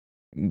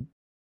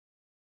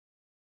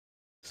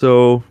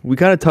so we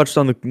kind of touched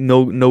on the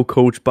no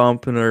coach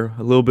bump and a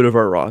little bit of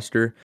our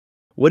roster.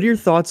 What are your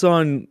thoughts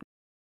on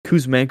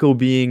Kuzmenko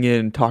being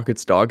in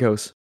Tocchet's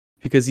doghouse?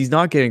 Because he's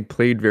not getting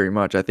played very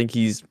much. I think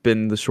he's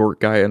been the short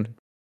guy in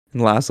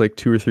the last like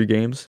 2 or 3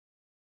 games.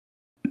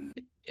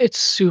 It's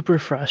super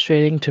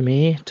frustrating to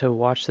me to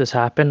watch this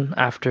happen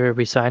after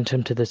we signed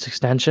him to this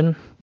extension.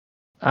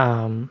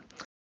 Um,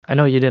 I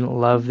know you didn't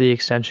love the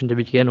extension to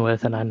begin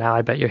with, and now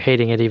I bet you're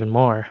hating it even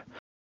more.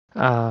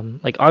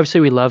 Like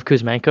obviously we love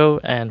Kuzmenko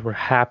and we're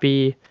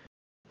happy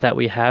that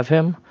we have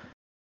him.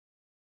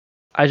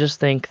 I just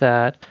think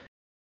that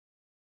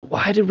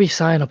why did we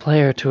sign a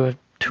player to a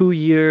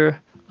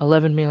 2-year,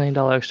 $11 million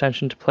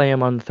extension to play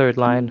him on the third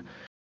line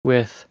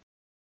with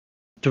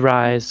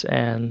Dries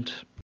and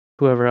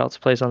whoever else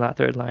plays on that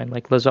third line,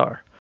 like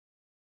Lazar?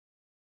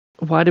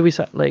 Why did we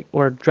sign right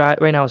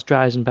now it's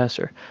Dries and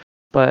Besser,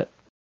 but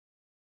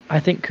I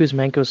think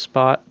Kuzmenko's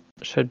spot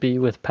should be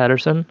with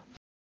Pedersen,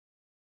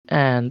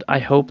 and I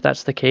hope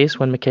that's the case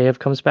when Mikheyev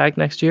comes back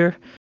next year.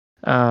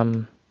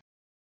 But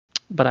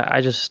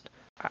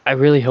I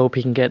really hope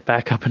he can get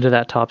back up into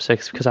that top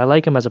six because I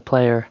like him as a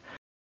player,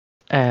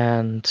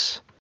 and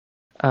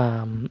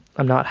I'm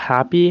not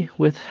happy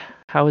with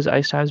how his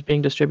ice time is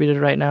being distributed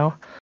right now.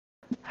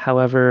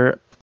 However,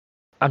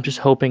 I'm just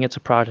hoping it's a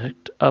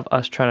product of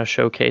us trying to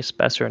showcase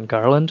Besser and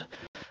Garland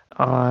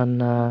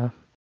on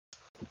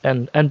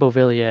and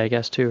Beauvillier, I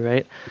guess too,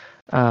 right?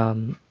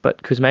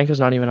 But Kuzmenko's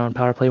not even on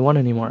power play 1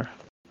 anymore.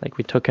 Like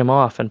we took him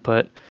off and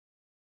put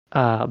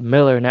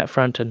Miller net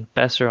front and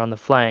Besser on the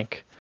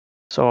flank.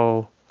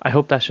 So I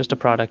hope that's just a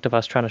product of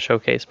us trying to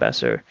showcase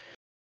Besser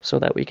so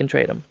that we can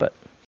trade him. But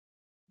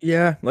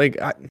Yeah, like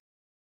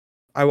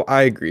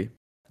I agree.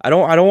 I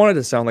don't want it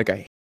to sound like I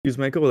hate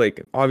Kuzmenko.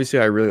 Like obviously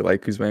I really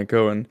like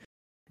Kuzmenko, and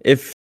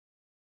if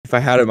I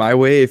had it my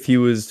way,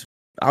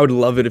 I would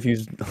love it if he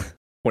was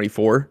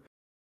 24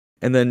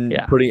 and then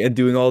yeah, putting and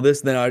doing all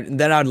this, then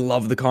I'd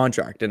love the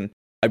contract and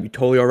I'd be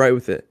totally all right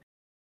with it.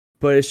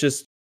 But it's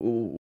just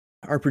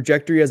our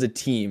trajectory as a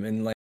team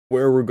and like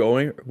where we're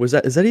going. Is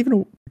that even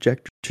a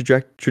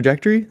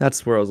trajectory?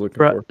 That's where I was looking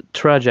for.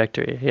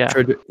 trajectory. Yeah,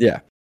 Yeah.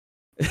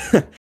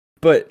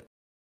 But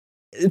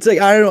it's like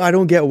I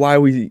don't get why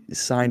we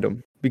signed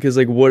him, because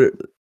like we're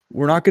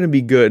not going to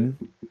be good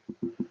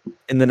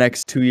in the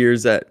next 2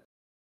 years that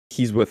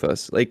he's with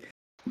us. Like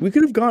we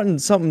could have gotten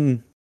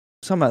something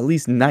at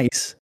least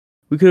nice.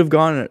 We could have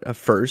gone a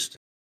first.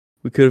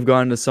 We could have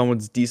gone to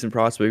someone's decent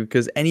prospect,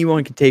 because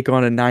anyone can take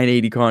on a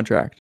 980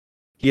 contract.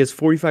 He has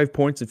 45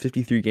 points in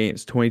 53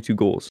 games, 22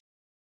 goals.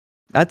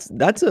 That's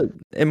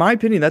in my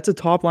opinion, that's a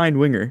top line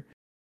winger,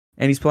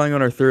 and he's playing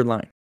on our third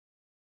line.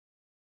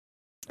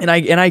 And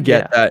I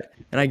get that.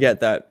 And I get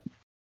that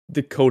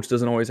the coach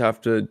doesn't always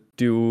have to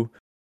do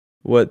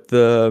what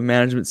the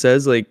management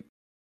says. Like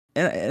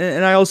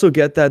and I also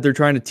get that they're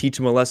trying to teach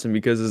him a lesson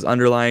because his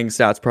underlying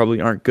stats probably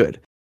aren't good,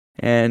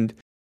 and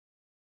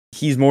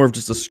he's more of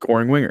just a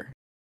scoring winger.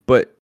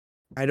 But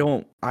I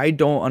don't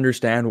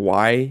understand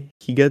why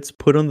he gets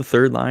put on the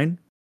third line,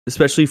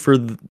 especially for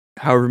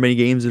however many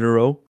games in a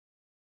row.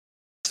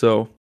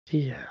 So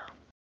Yeah.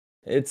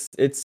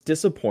 it's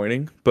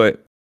disappointing,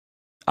 but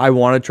I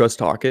want to trust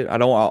Tocchet. I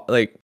don't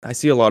like. I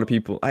see a lot of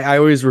people. I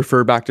always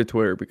refer back to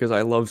Twitter because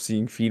I love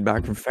seeing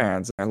feedback from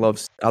fans. I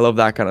love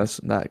that kind of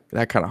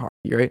that kind of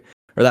hockey, right?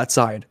 Or that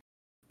side.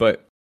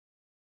 But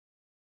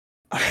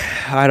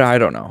I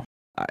don't know.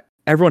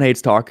 Everyone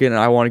hates Tocchet, and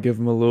I want to give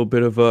him a little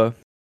bit of a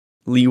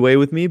leeway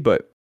with me.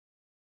 But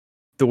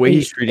the way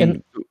he's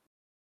treating,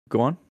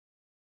 go on.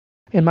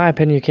 In my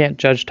opinion, you can't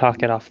judge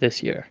Tocchet off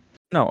this year.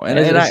 No, and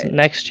it's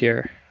next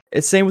year.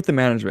 It's same with the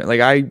management.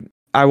 Like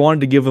I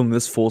wanted to give him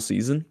this full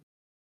season,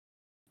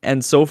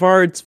 and so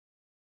far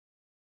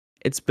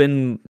it's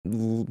been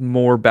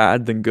more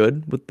bad than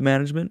good with the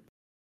management.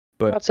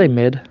 But I'd say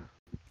mid.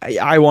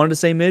 I wanted to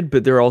say mid,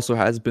 but there also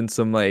has been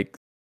some like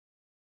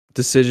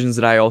decisions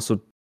that I also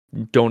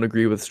don't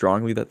agree with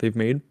strongly that they've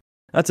made.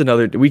 That's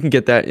another. We can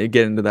get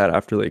into that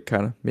after like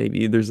kind of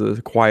maybe there's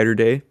a quieter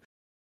day.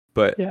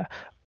 But yeah,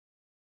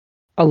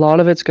 a lot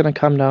of it's going to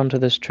come down to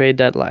this trade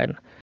deadline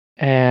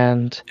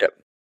and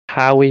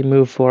how we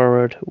move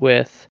forward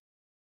with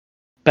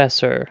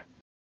Besser,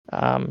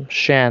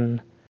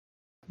 Shen,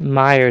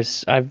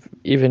 Myers. I've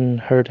even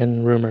heard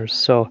in rumors.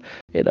 So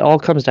it all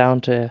comes down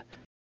to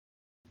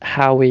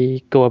how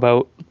we go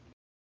about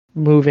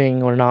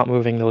moving or not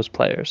moving those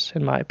players,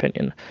 in my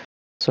opinion.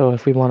 So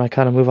if we want to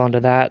kind of move on to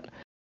that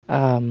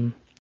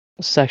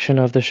section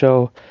of the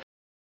show,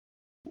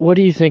 what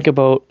do you think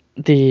about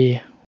the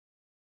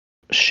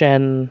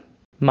Shen,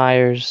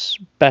 Myers,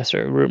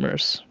 Besser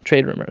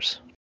trade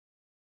rumors?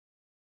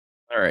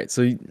 All right,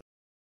 so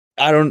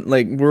I don't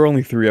like. We're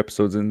only 3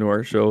 episodes into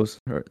our shows,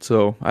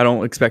 so I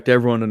don't expect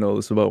everyone to know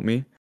this about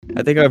me.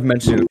 I think I've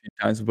mentioned it a few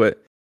times,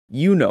 but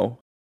you know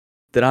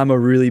that I'm a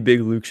really big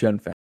Luke Shen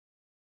fan.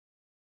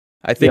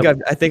 I think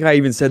I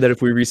even said that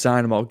if we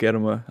re-sign him, I'll get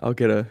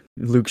a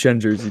Luke Shen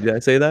jersey. Did I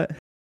say that?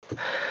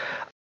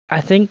 I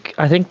think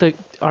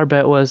our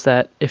bet was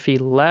that if he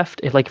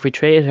left, if we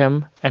traded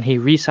him and he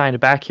re-signed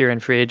back here in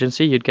free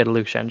agency, you'd get a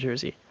Luke Shen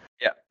jersey.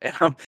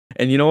 Yeah,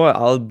 and you know what?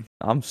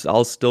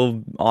 I'll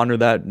still honor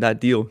that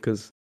deal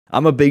because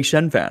I'm a big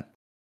Shen fan.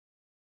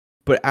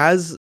 But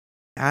as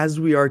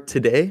we are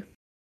today,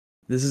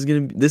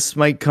 this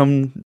might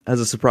come as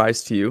a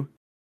surprise to you.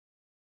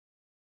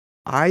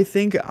 I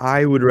think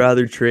I would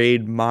rather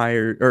trade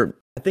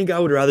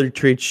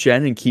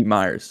Shen and keep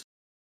Myers.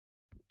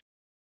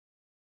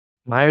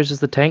 Myers is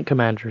the tank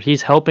commander.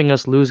 He's helping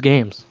us lose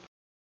games.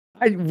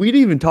 We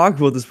didn't even talk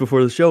about this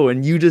before the show,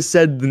 and you just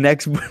said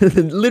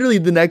literally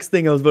the next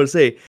thing I was about to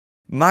say.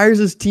 Myers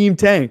is team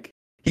tank.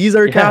 He's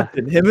our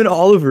captain. Him and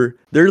Oliver,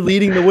 they're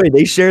leading the way.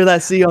 They share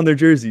that C on their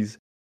jerseys.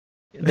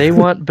 They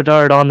want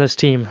Bedard on this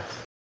team.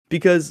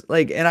 Because,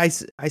 and I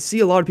see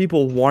a lot of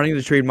people wanting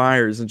to trade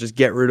Myers and just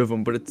get rid of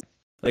him, but it's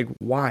like,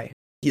 why?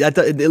 It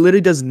literally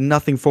does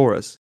nothing for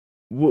us.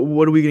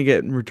 What are we going to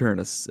get in return?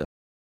 A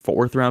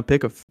 4th round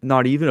pick?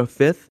 Not even a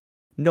 5th?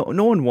 No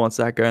one wants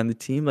that guy on the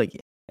team.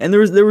 And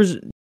there was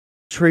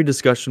trade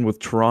discussion with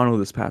Toronto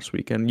this past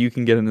week, and you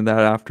can get into that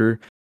after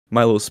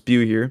my little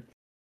spew here.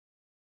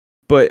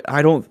 But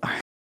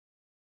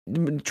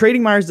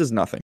trading Myers does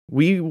nothing.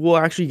 We will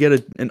actually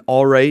get an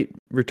all right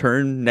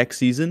return next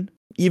season,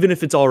 even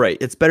if it's all right.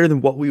 It's better than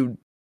what we would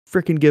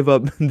freaking give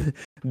up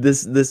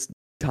this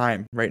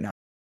time right now.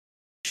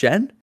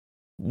 Shen,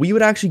 we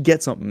would actually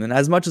get something. And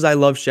as much as I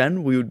love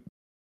Shen, we would.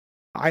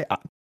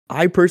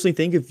 I personally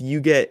think if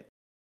you get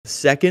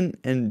 2nd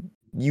and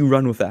you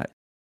run with that.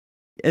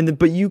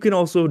 But you can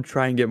also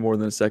try and get more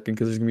than a 2nd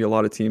because there's gonna be a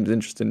lot of teams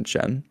interested in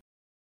Shen.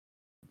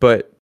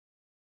 But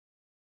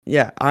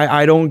yeah,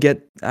 I don't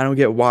get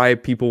why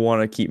people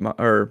want to keep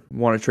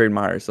want to trade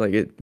Myers.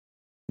 It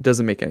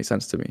doesn't make any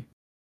sense to me.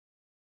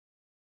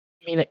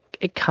 I mean,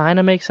 it kind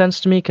of makes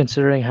sense to me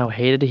considering how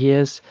hated he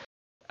is.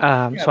 So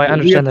I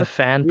understand the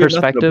fan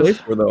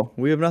perspective.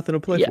 We have nothing to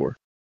play for.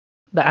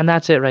 And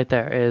that's it right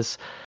there. Is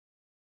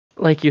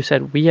like you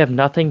said, we have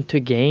nothing to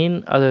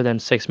gain other than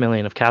 $6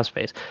 million of cap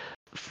space.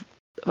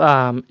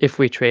 If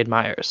we trade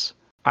Myers,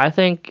 I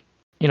think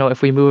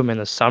if we move him in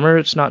the summer,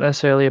 it's not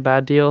necessarily a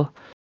bad deal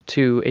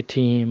to a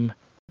team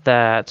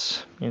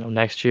that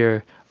next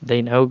year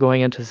they know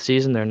going into the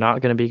season they're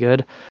not going to be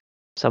good.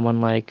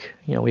 Someone like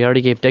we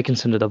already gave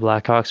Dickinson to the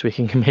Blackhawks, we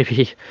can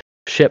maybe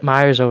ship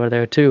Myers over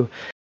there too.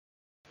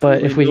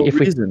 But if we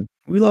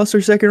lost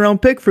our 2nd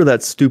round pick for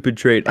that stupid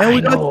trade, and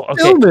we got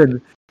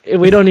Tillman.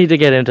 We don't need to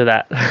get into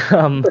that.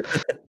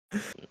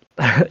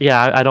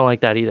 Yeah, I don't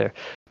like that either.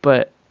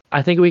 But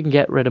I think we can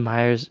get rid of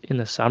Myers in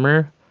the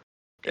summer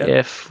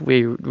if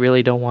we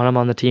really don't want him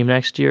on the team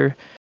next year.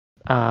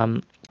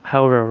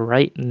 However,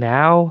 right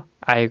now,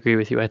 I agree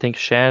with you. I think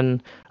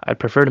I'd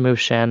prefer to move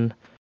Shen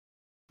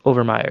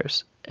over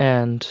Myers.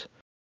 And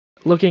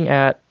looking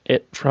at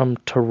it from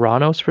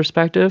Toronto's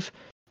perspective,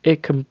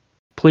 it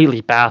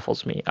completely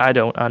baffles me. I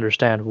don't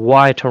understand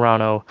why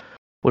Toronto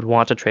would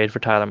want to trade for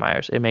Tyler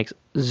Myers. It makes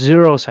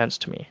zero sense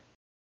to me.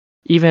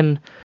 Even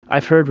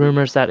I've heard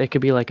rumors that it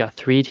could be like a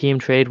 3-team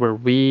trade where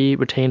we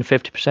retain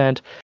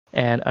 50%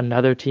 and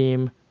another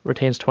team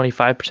retains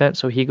 25%.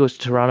 So he goes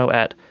to Toronto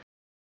at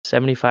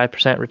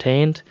 75%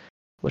 retained,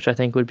 which I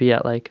think would be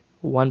at like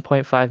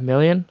 1.5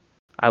 million.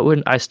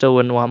 I still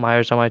wouldn't want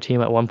Myers on my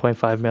team at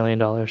 1.5 million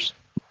dollars.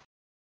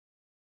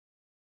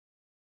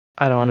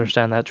 I don't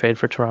understand that trade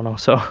for Toronto.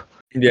 So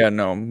Yeah,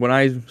 no. When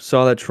I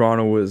saw that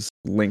Toronto was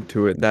linked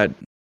to it, that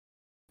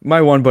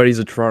my one buddy's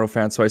a Toronto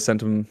fan, so I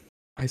sent him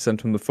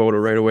the photo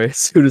right away as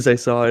soon as I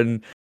saw it,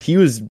 and he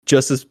was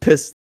just as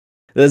pissed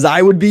as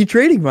I would be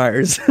trading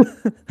Myers.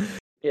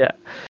 yeah,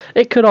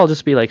 it could all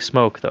just be like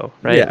smoke, though,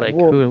 right? Yeah, like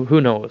well,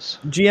 who knows?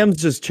 GMs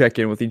just check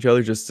in with each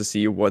other just to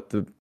see what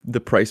the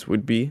price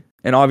would be,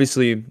 and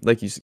obviously,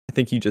 like I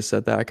think you just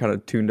said that. I kind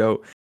of tuned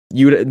out.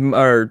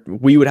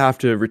 We would have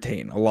to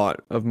retain a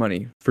lot of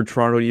money for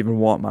Toronto to even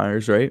want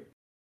Myers, right?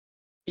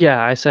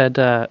 Yeah, I said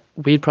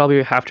we'd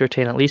probably have to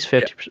retain at least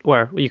 50%,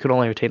 or you could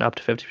only retain up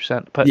to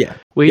 50%, but Yeah,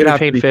 we'd it'd have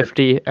to retain be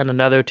 50, and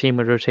another team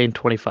would retain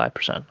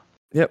 25%.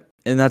 Yep,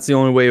 and that's the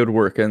only way it would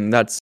work, and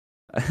that's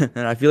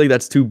and I feel like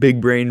that's too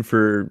big brain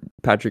for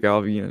Patrick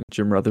Alvey and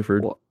Jim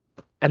Rutherford. Well,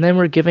 and then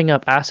we're giving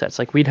up assets.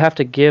 Like we'd have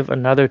to give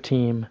another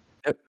team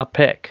Yep. a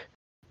pick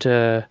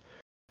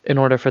in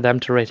order for them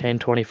to retain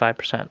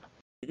 25%.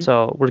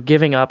 So we're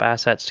giving up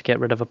assets to get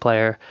rid of a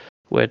player,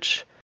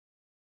 which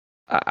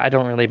I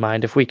don't really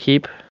mind if we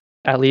keep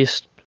at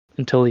least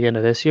until the end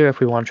of this year.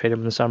 If we want to trade him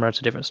in the summer, it's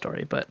a different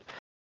story. But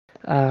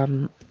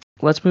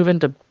let's move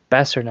into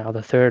Besser now,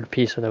 the third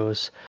piece of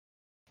those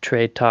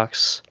trade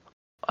talks.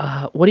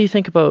 What do you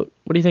think about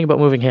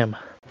moving him?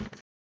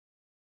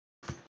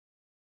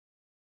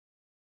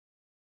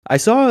 I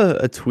saw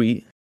a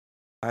tweet.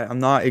 I'm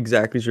not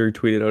exactly sure who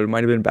tweeted out. It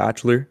might have been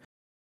Bachelor.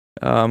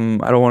 I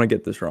don't want to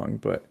get this wrong,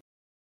 but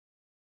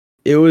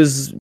it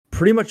was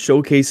pretty much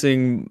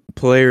showcasing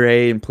player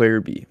A and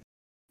player B.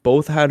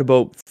 Both had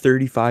about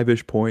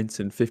 35-ish points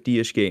in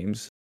 50-ish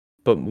games,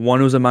 but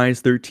one was a minus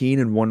 13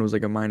 and one was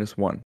like a minus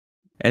 1.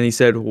 And he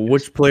said, well,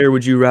 which player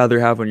would you rather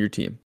have on your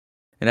team?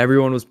 And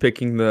everyone was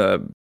picking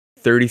the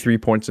 33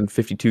 points in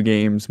 52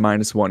 games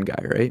minus 1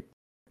 guy, right?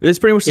 It's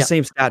pretty much the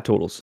same stat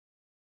totals.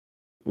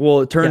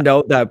 Well, it turned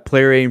out that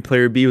player A and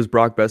player B was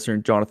Brock Besser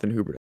and Jonathan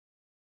Huberdeau.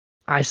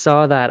 I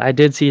saw that. I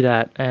did see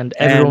that, and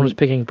everyone was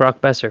picking Brock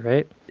Besser,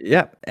 right?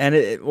 Yeah, and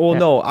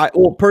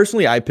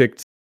personally, I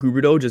picked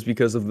Huberdeau just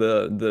because of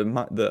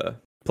the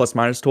plus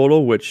minus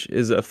total, which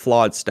is a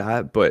flawed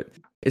stat, but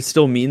it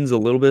still means a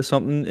little bit of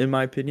something in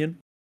my opinion.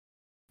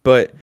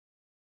 But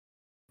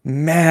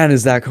man,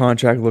 is that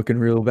contract looking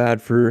real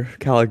bad for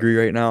Calgary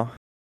right now?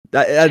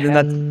 That's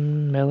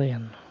 10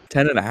 million.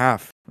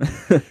 10.5.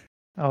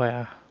 Oh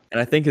yeah. And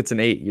I think it's an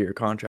 8-year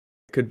contract.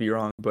 I could be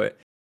wrong, but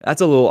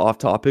that's a little off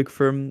topic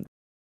from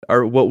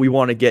what we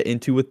want to get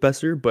into with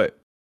Besser. But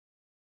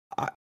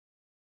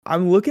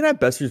I'm looking at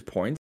Besser's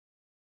points.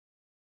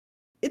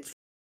 It's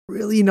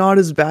really not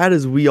as bad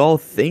as we all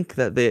think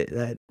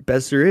that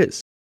Besser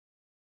is.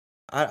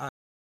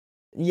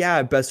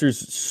 Yeah,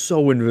 Besser's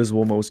so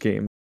invisible most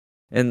games,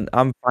 and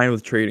I'm fine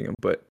with trading him.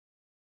 But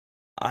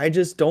I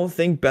just don't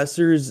think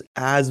Besser's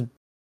I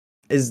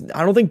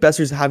don't think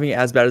Besser's having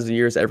as bad as a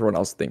year as everyone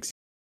else thinks.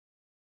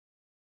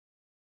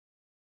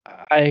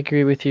 I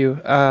agree with you.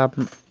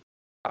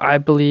 I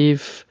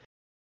believe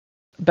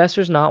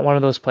Besser's not one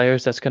of those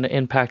players that's going to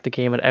impact the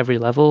game at every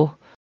level.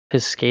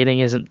 His skating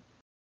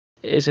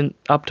isn't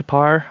up to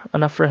par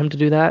enough for him to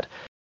do that,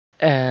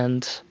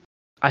 and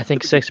I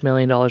think $6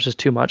 million is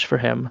too much for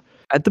him.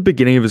 At the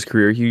beginning of his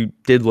career, he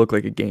did look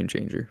like a game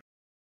changer.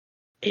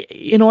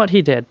 You know what,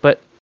 he did,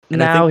 but And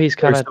now I think he's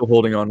kind of still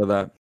holding on to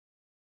that.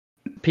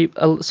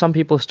 some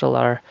people still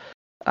are.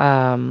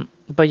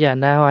 But yeah,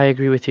 now I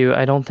agree with you.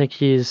 I don't think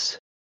he's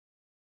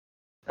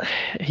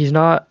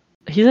actually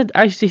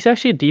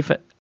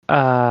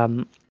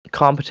a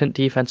competent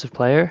defensive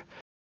player.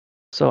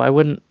 So I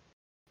wouldn't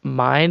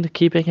mind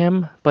keeping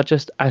him, but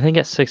just I think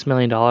at $6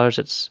 million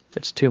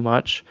it's too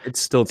much.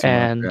 It's still too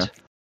And much.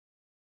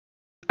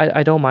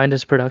 I don't mind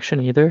his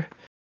production either,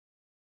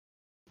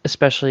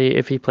 especially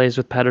if he plays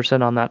with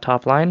Pettersson on that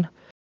top line.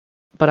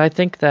 But I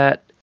think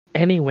that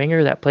any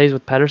winger that plays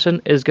with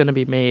Pettersson is going to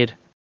be made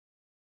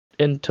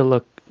to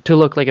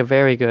look like a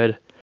very good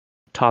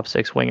top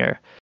 6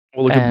 winger.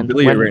 Well, look at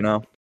Beauvillier right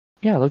now.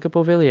 Yeah, look at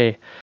Beauvillier.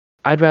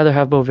 I'd rather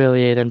have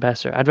Beauvillier than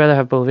Besser. I'd rather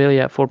have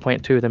Beauvillier at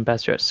 4.2 than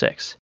Besser at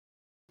 6.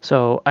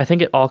 So I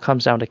think it all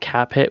comes down to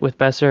cap hit with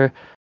Besser.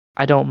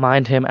 I don't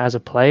mind him as a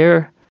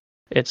player.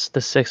 It's the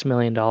 $6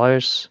 million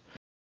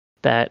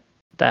that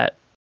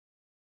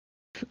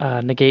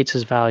negates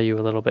his value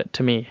a little bit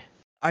to me.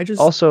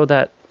 Also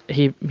that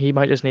he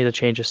might just need a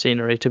change of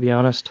scenery, to be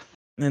honest.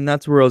 And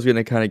that's where I was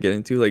gonna kind of get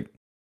into. Like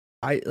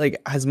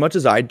as much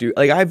as I do,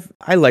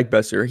 I like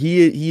Besser.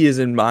 He is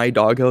in my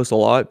doghouse a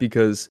lot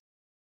because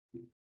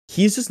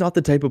he's just not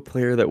the type of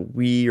player that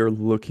we are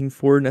looking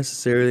for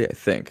necessarily. I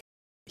think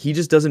he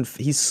just doesn't.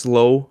 He's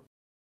slow.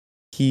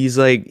 he's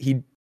like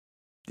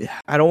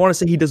I don't want to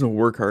say he doesn't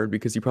work hard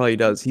because he probably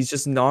does. He's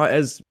just not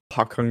as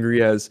puck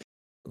hungry as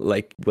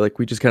like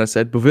we just kind of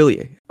said,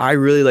 Beauvillier. I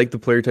really like the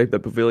player type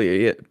that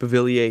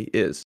Beauvillier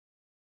is.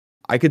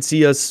 I could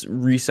see us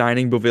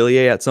re-signing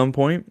Beauvillier at some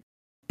point,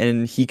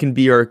 and he can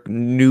be our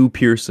new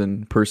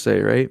Pearson per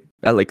se, right?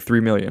 At like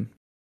 $3 million.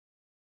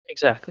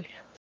 Exactly.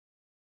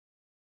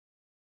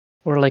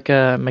 Or like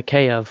a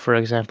Mikheyev, for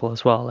example,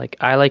 as well. Like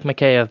I like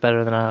Mikheyev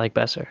better than I like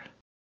Besser.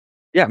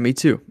 Yeah, me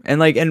too. And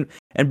like and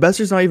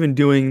Besser's not even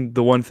doing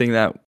the one thing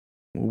that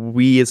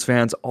we as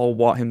fans all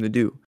want him to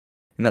do,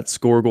 and that's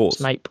score goals.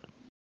 Snipe.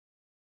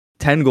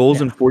 10 goals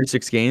Yeah. in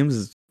 46 games,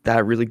 is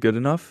that really good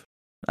enough?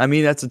 I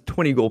mean, that's a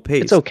 20-goal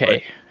pace. It's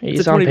okay.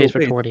 He's on pace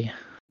for 20.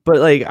 But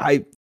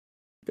like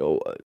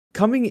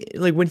coming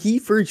like when he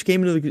first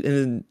came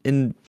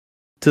into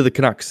the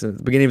Canucks at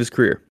the beginning of his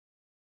career,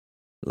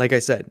 like I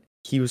said,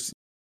 he was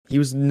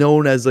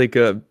known as like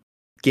a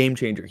game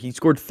changer. He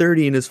scored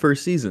 30 in his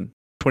first season,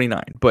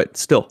 29, but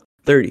still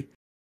 30.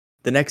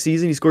 The next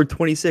season, he scored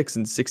 26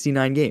 in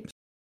 69 games.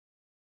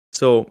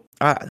 So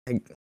I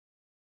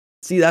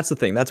see, that's the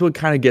thing. That's what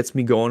kind of gets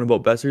me going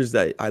about Besser, is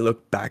that I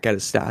look back at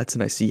his stats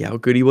and I see how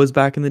good he was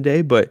back in the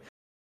day. But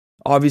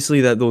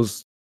obviously, that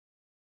those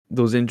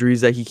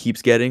injuries that he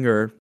keeps getting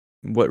are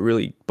what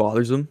really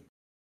bothers him.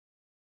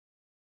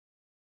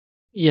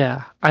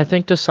 Yeah, I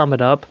think to sum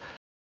it up,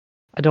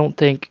 I don't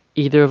think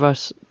either of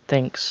us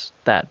thinks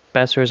that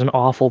Besser is an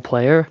awful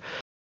player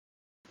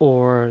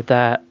or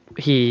that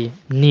he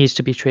needs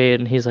to be traded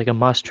and he's like a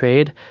must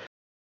trade.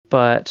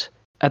 But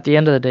at the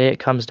end of the day, it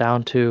comes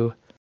down to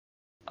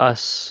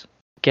us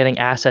getting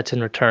assets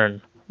in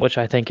return, which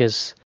I think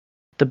is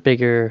the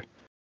bigger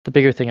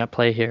thing at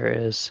play here.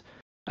 Is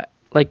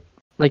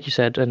like you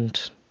said,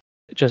 and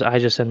I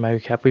just said in my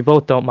recap, we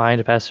both don't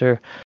mind Besser.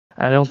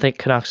 I don't think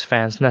Canucks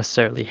fans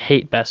necessarily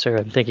hate Besser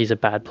and think he's a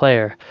bad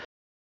player.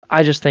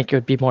 I just think it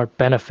would be more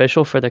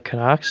beneficial for the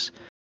Canucks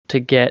to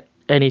get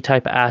any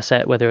type of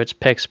asset, whether it's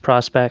picks,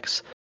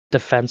 prospects,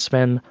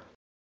 defensemen.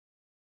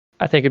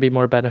 I think it'd be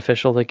more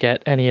beneficial to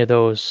get any of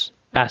those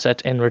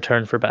assets in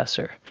return for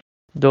Besser.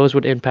 Those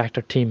would impact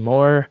our team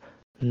more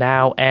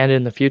now and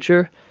in the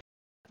future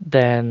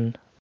than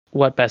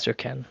what Besser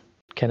can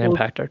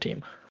impact our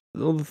team.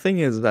 Well, the thing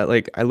is that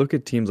like I look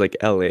at teams like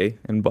LA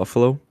and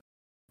Buffalo,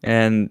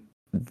 and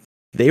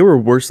they were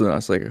worse than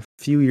us like a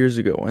few years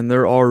ago, and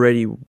they're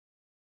already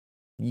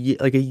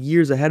like a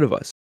years ahead of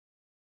us.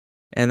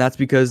 And that's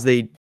because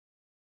they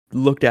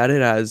looked at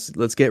it as,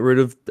 let's get rid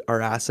of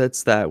our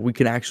assets that we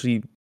can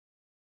actually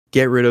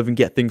get rid of and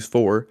get things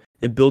for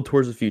and build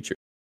towards the future.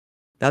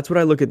 That's what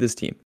I look at this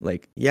team.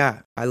 Like,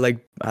 yeah, I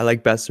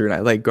like Besser and I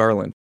like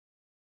Garland,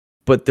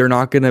 but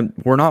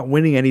we're not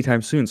winning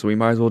anytime soon. So we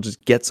might as well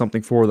just get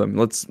something for them.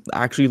 Let's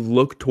actually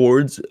look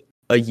towards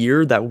a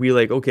year that we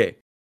like, okay,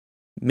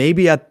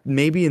 maybe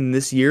in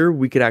this year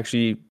we could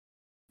actually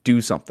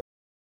do something.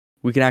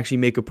 We can actually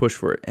make a push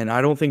for it. And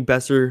I don't think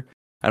Besser,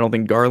 I don't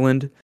think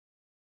Garland,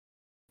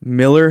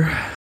 Miller,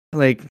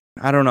 like,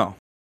 I don't know.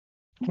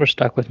 We're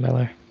stuck with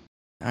Miller.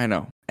 I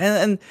know.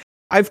 And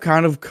I've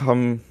kind of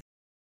come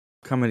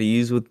at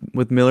ease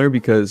with Miller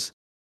because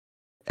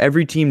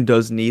every team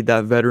does need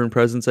that veteran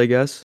presence, I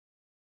guess.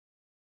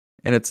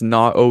 And it's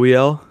not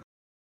OEL.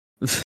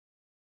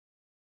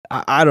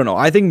 I don't know.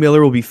 I think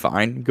Miller will be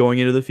fine going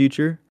into the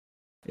future.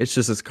 It's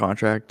just his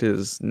contract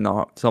is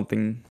not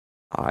something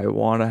I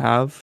want to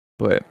have.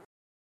 But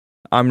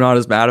I'm not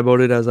as mad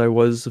about it as I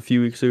was a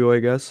few weeks ago, I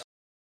guess.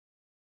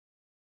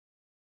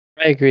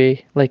 I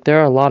agree. Like there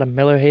are a lot of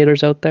Miller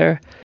haters out there,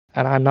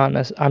 and I'm not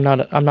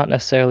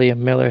necessarily a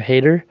Miller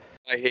hater.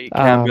 I hate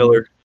Cam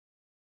Miller.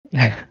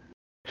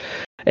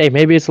 Hey,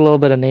 maybe it's a little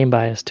bit of name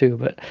bias too,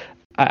 but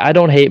I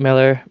don't hate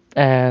Miller,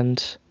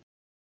 and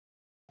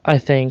I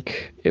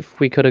think if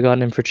we could have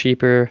gotten him for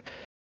cheaper,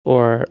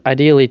 or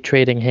ideally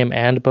trading him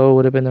and Bo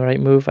would have been the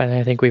right move. And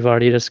I think we've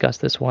already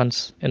discussed this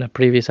once in a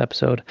previous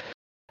episode.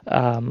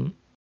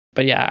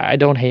 But yeah, I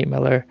don't hate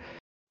Miller.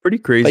 Pretty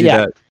crazy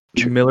that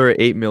Miller at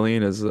 $8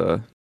 million is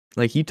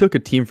like he took a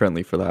team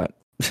friendly for that.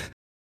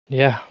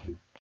 Yeah,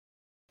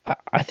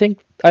 I think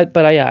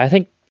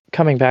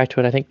coming back to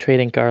it, I think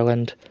trading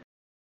Garland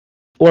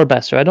or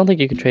Besser. I don't think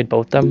you can trade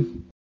both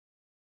them.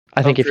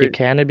 I think if you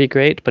can, it'd be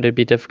great, but it'd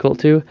be difficult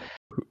to.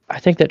 I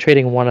think that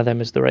trading one of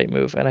them is the right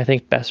move, and I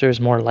think Besser is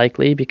more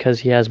likely because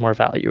he has more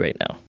value right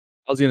now.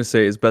 I was gonna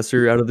say, is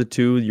Besser out of the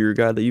two your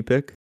guy that you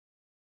pick?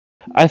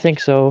 I think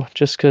so,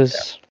 just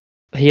because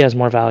he has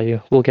more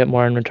value. We'll get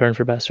more in return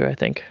for Besser, I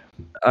think.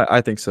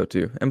 I think so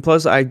too, and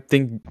plus, I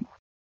think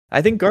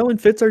Garland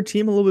fits our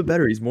team a little bit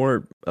better. He's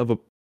more of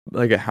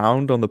a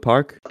hound on the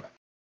puck.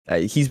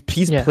 He's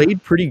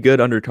played pretty good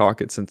under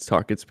Tocchet since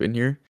Tocchet's been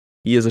here.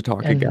 He is a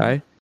Tocchet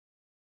guy.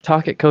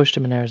 Tocchet coached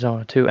him in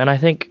Arizona too, and I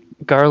think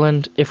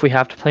Garland, if we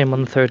have to play him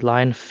on the third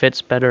line,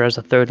 fits better as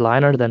a third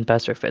liner than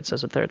Besser fits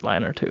as a third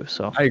liner too.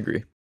 So I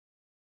agree.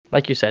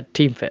 Like you said,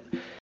 team fit.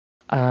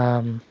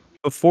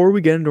 Before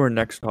we get into our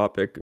next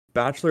topic,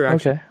 Bachelor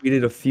actually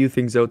tweeted a few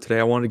things out today.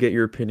 I want to get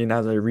your opinion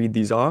as I read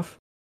these off.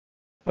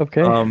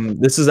 Okay.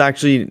 This is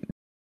actually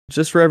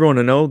just for everyone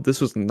to know,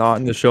 this was not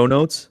in the show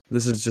notes.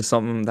 This is just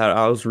something that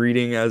I was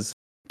reading as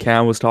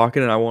Cam was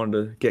talking, and I wanted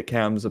to get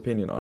Cam's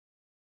opinion on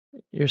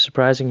it. You're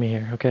surprising me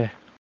here. Okay.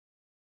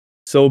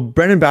 So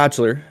Brendan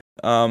Batchelor,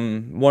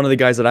 one of the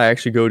guys that I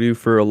actually go to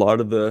for a lot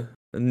of the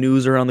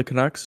news around the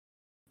Canucks,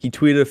 he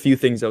tweeted a few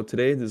things out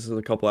today. This is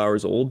a couple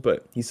hours old,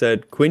 but he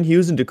said, Quinn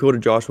Hughes and Dakota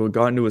Joshua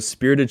got into a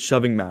spirited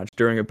shoving match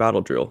during a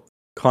battle drill.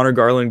 Connor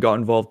Garland got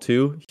involved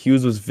too.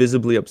 Hughes was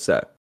visibly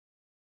upset.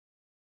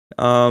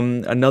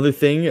 Another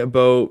thing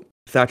about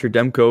Thatcher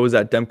Demko is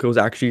that Demko's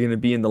actually going to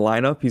be in the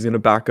lineup. He's going to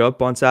back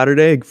up on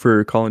Saturday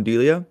for Colin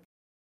Delia.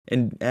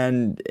 And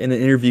in an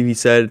interview, he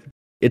said,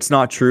 it's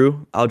not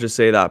true. I'll just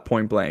say that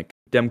point blank.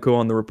 Demko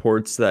on the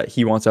reports that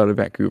he wants out of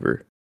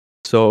Vancouver.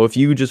 So if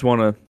you just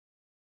want to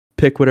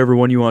pick whatever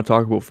one you want to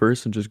talk about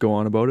first and just go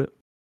on about it.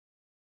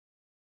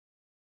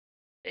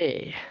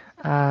 Hey,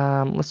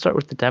 let's start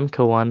with the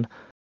Demko one.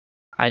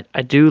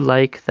 I do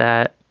like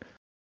that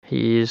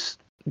he's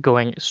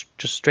going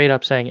just straight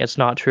up saying it's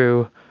not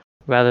true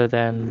rather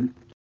than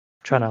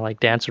trying to like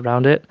dance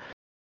around it.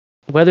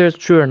 Whether it's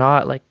true or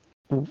not, like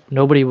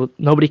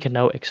nobody can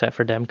know except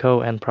for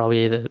Demko and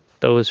probably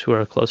those who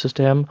are closest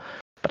to him.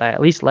 But I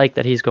at least like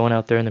that he's going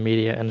out there in the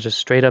media and just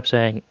straight up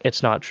saying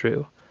it's not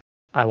true.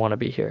 I want to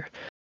be here.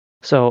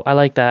 So I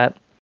like that.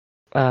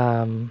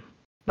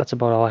 That's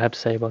about all I have to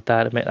say about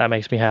that. That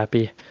makes me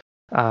happy.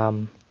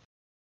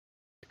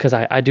 Because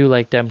I do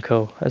like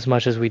Demko as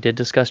much as we did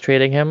discuss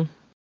trading him.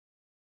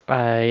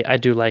 I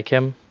do like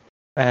him,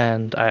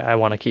 and I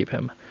want to keep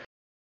him.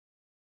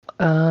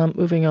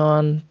 Moving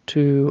on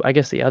to, I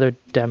guess the other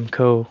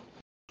Demko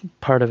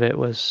part of it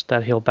was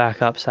that he'll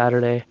back up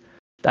Saturday.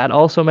 That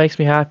also makes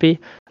me happy.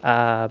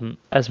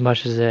 As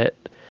much as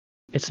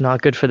it's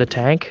not good for the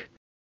tank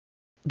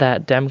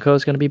that Demko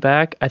is going to be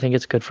back, I think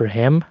it's good for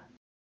him.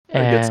 We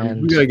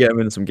gotta get him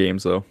into some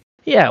games though.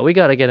 Yeah, we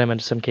gotta get him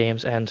into some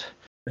games, and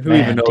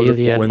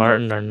Delia and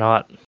Martin are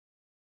not.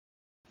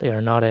 They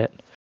are not it.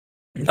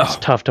 No. It's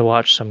tough to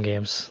watch some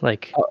games.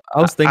 Like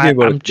I was thinking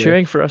about. I'm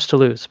cheering for us to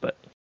lose, but.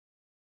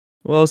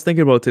 Well, I was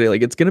thinking about today.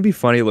 Like, it's gonna be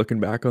funny looking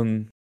back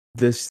on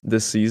this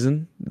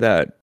season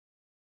that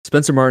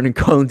Spencer Martin and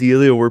Colin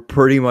Delia were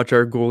pretty much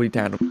our goalie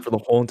tandem for the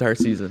whole entire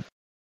season.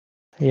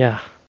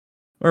 Yeah.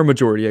 Or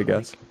majority, I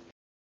guess.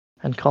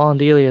 And Colin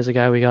Delia is a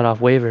guy we got off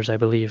waivers, I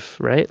believe,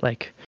 right?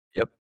 Like.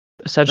 Yep.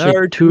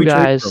 Essentially, two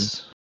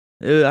guys.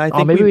 I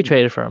think maybe we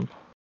traded for him.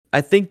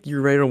 I think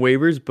you're right on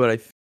waivers,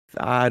 but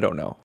I don't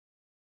know.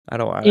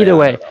 Either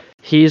way,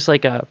 he's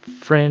like a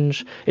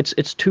fringe.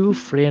 It's two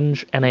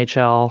fringe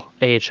NHL,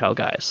 AHL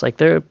guys. Like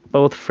they're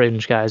both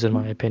fringe guys in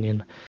my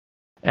opinion,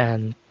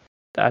 and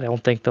I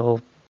don't think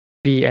they'll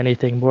be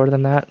anything more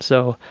than that.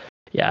 So,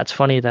 yeah, it's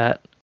funny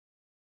that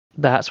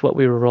that's what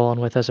we were rolling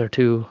with as our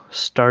two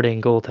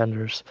starting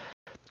goaltenders.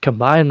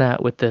 Combine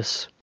that with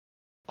this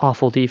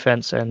awful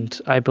defense, and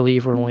I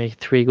believe we're only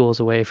 3 goals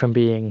away from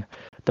being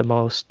the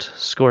most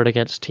scored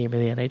against team in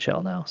the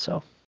NHL now. So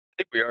I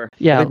think we are.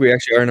 Yeah, I think we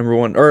actually are number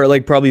one, or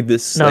like probably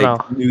this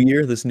new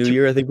year. This new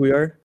year, I think we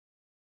are.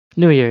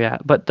 New year, yeah.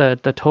 But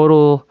the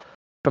total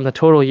from the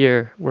total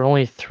year, we're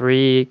only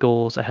 3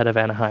 goals ahead of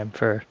Anaheim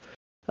for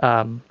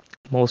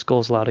most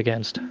goals allowed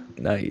against.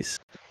 Nice.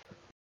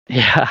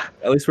 Yeah.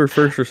 At least we're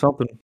first or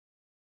something.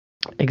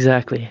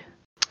 Exactly.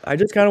 I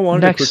just kind of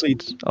wanted to quickly.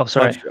 Oh,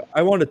 sorry.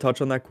 I wanted to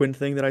touch on that Quinn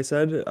thing that I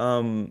said.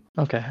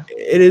 Okay.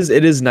 It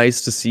is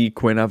nice to see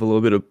Quinn have a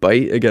little bit of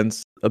bite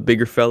against a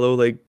bigger fellow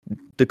like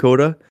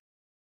Dakota.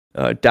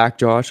 Dak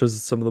Josh,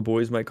 as some of the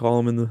boys might call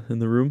him in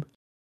the room.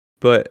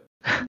 But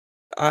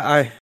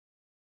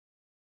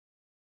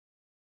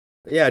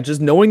yeah,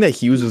 just knowing that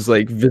Hughes is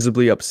like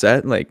visibly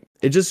upset, like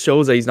it just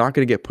shows that he's not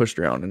going to get pushed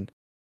around. And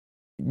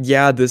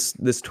yeah, this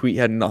tweet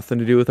had nothing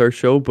to do with our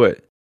show,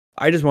 but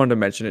I just wanted to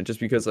mention it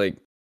just because like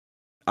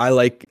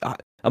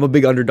I'm a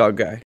big underdog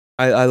guy.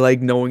 I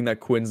like knowing that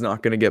Quinn's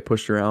not going to get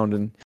pushed around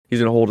and he's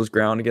going to hold his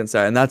ground against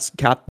that. And that's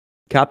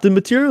captain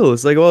material.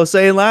 It's like what I was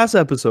saying last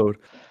episode.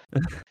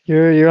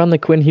 You're on the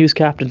Quinn Hughes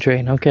captain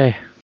train. Okay.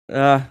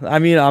 I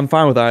mean, I'm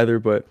fine with either,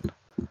 but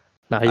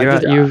no,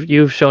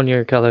 you've shown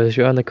your colors.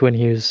 You're on the Quinn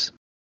Hughes.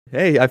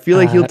 Hey, I feel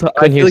like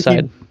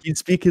he'd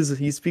speak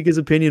his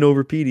opinion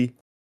over Petey.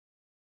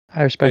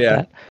 I respect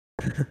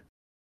that.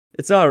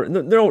 It's not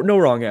no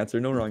wrong answer.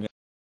 No wrong answer.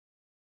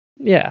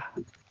 Yeah,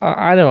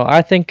 I don't know.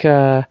 I think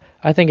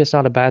it's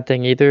not a bad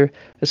thing either,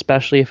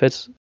 especially if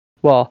it's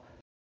well.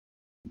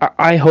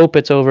 I hope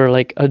it's over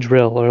like a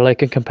drill or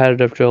like a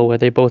competitive drill where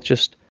they both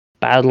just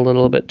battled a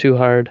little bit too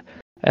hard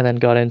and then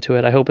got into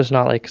it. I hope it's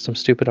not like some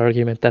stupid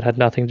argument that had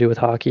nothing to do with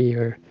hockey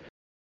or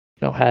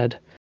had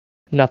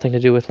nothing to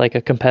do with like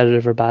a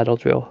competitive or battle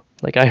drill.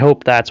 Like I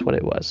hope that's what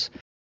it was.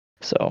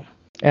 So,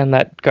 and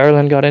that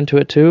Garland got into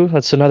it too.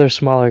 That's another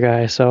smaller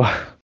guy. So,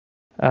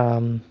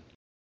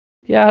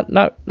 yeah,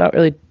 not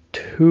really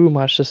too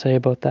much to say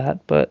about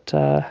that. But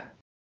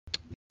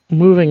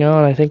moving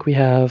on, I think we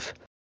have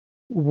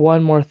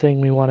one more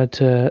thing we wanted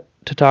to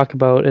talk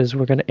about is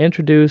we're going to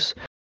introduce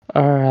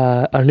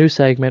our new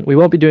segment. We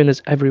won't be doing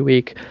this every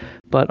week,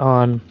 but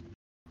on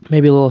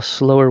maybe a little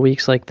slower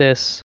weeks like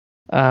this,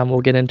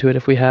 We'll get into it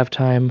if we have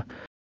time.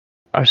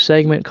 Our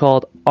segment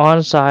called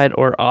Onside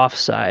or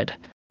Offside.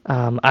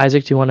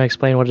 Isaac, do you want to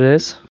explain what it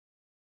is?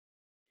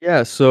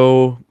 Yeah,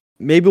 so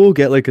maybe we'll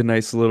get like a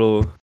nice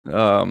little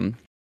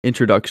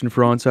introduction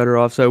for onside or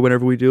offside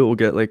whenever we do it. We'll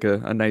get like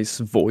a nice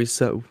voice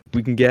that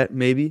we can get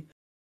maybe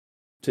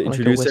to Like a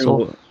introduce it.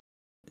 whistle?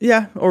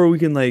 Yeah, or we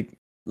can like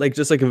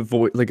just like a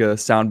voice, like a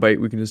sound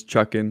bite we can just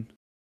chuck in,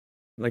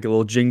 like a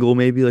little jingle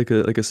maybe, like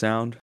a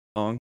sound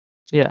song.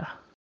 Yeah.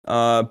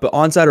 But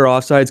onside or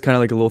offside is kind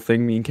of like a little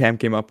thing me and Cam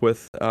came up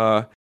with.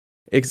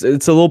 It's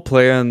a little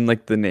play on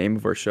like the name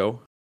of our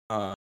show.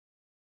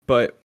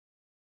 But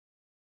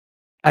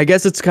I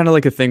guess it's kind of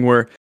like a thing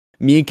where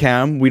me and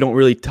Cam, we don't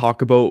really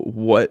talk about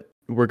what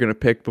we're gonna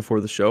pick before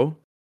the show.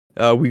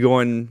 We go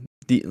on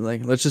the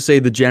like let's just say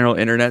the general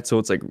internet. So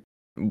it's like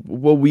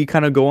what we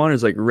kind of go on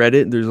is like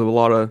Reddit. There's a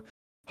lot of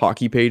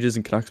hockey pages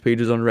and Canucks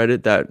pages on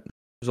Reddit that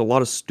there's a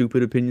lot of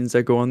stupid opinions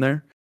that go on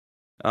there.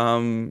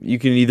 You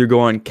can either go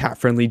on Cat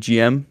Friendly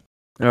GM,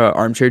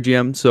 Armchair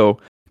GM. So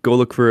go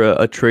look for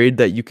a trade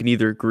that you can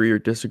either agree or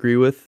disagree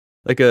with,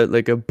 like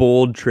a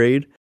bold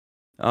trade.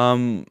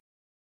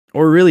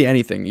 Or really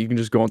anything. You can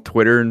just go on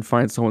Twitter and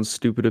find someone's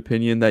stupid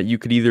opinion that you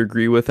could either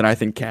agree with, and I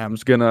think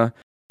Cam's gonna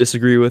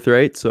disagree with,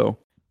 right? So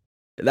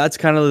that's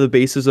kind of the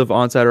basis of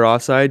onside or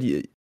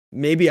offside.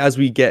 Maybe as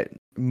we get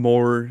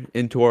more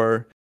into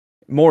our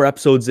more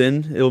episodes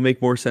in, it'll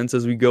make more sense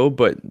as we go.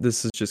 But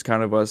this is just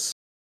kind of us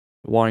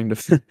wanting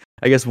to,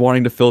 I guess,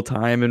 wanting to fill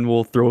time, and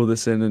we'll throw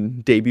this in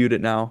and debut it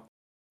now.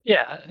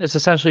 Yeah, it's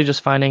essentially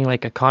just finding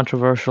like a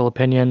controversial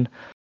opinion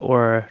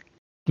or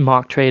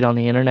mock trade on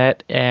the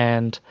internet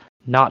and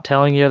not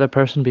telling the other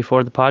person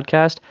before the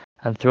podcast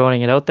and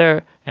throwing it out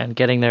there and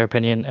getting their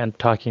opinion and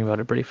talking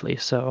about it briefly.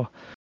 So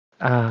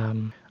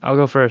I'll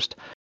go first.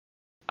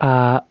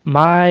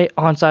 My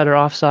onside or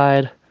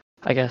offside,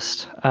 I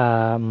guess,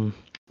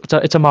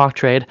 it's a mock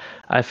trade.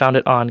 I found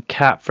it on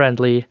Cap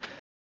Friendly.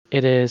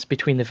 It is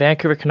between the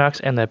Vancouver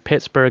Canucks and the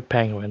Pittsburgh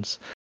Penguins.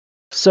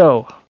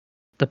 So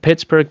the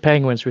Pittsburgh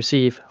Penguins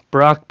receive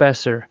Brock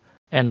Besser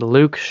and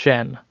Luke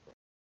Shen.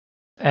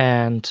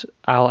 And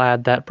I'll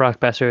add that Brock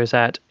Besser is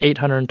at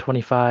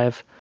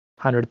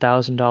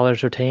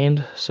 $825,000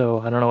 retained. So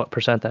I don't know what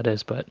percent that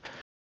is, but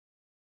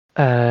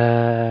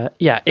yeah,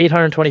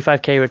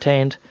 825K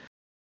retained.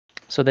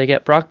 So they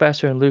get Brock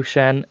Besser and Luke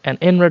Shen, and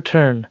in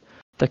return,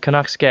 the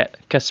Canucks get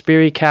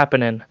Kasperi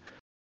Kapanen,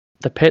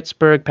 the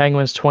Pittsburgh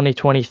Penguins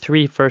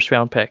 2023 first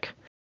round pick,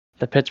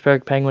 the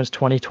Pittsburgh Penguins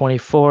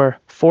 2024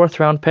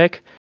 fourth round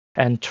pick,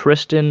 and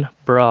Tristan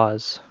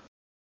Braz.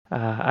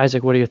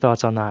 Isaac, what are your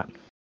thoughts on that?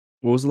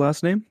 What was the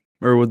last name?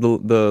 Or what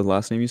the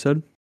last name you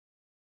said?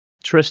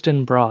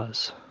 Tristan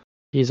Braz.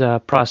 He's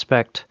a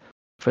prospect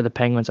for the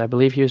Penguins. I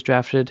believe he was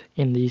drafted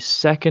in the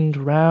second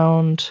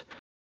round.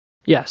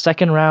 Yeah,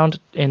 second round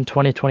in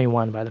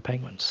 2021 by the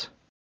Penguins.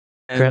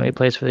 Currently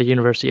plays for the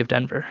University of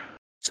Denver.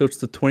 So it's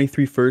the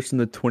 23 first and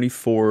the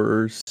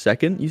 24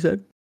 second, you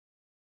said?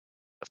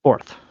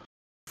 Fourth.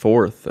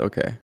 Fourth,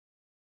 okay.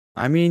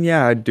 I mean,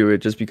 yeah, I'd do it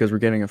just because we're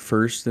getting a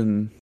first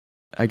and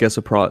I guess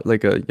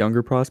a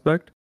younger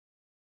prospect.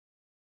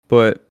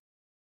 But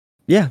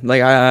yeah,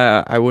 like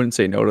I wouldn't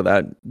say no to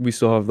that. We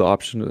still have the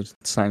option to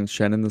sign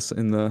Shen in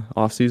the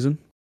off season.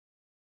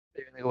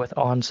 You're gonna go with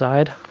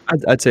onside.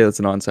 I'd say that's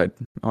an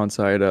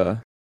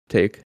onside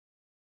take.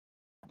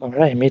 All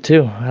right, me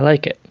too. I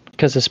like it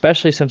because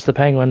especially since the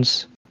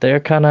Penguins, they're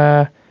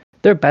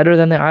better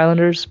than the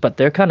Islanders, but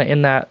they're kind of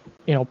in that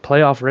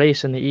playoff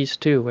race in the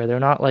East too, where they're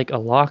not like a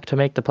lock to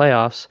make the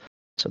playoffs.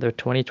 So their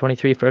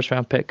 2023 first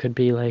round pick could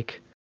be like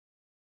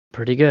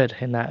pretty good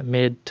in that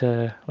mid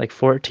to like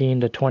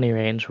 14 to 20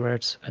 range where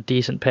it's a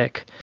decent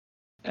pick.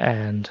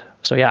 And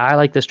so yeah, I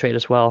like this trade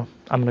as well.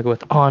 I'm gonna go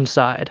with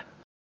onside.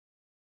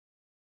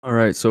 All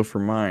right, so for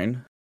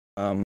mine,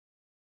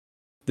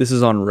 this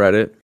is on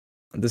Reddit.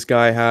 This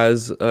guy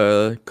has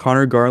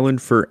Connor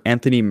Garland for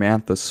Anthony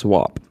Mantha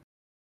swap.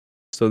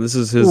 So this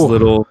is his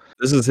little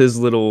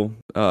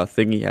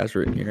thing he has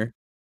written here.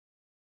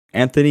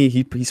 Anthony,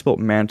 he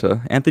spelled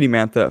Manta. Anthony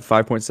Mantha at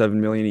 $5.7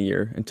 million a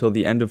year until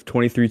the end of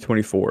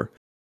 23-24.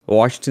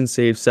 Washington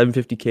saves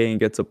 $750K and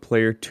gets a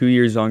player 2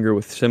 years younger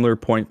with similar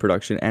point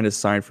production and is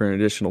signed for an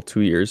additional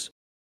 2 years.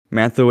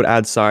 Mantha would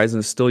add size and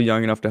is still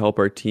young enough to help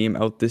our team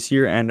out this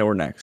year and or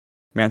next.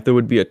 Mantha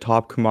would be a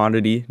top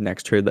commodity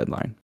next trade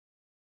deadline.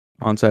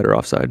 Onside or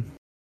offside?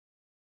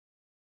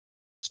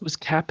 So it was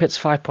cap hits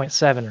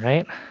 5.7,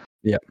 right?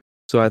 Yeah.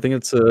 So I think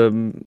it's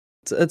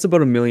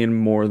about $1 million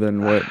more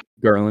than what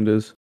Garland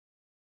is.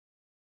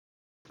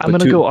 I'm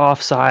going to go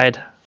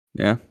offside.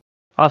 Yeah.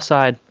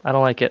 Offside. I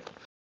don't like it.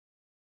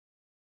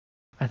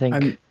 I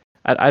think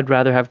I'd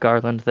rather have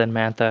Garland than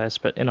Mantha,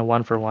 but in a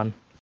 1-for-1.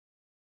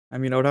 I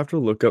mean, I would have to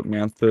look up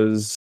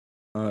Mantha's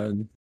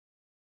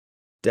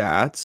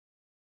stats.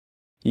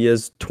 He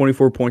has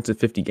 24 points in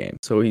 50 games,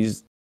 so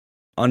he's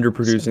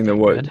underproducing than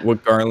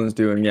what Garland's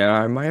doing. Yeah,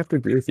 I might have to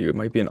agree with you. It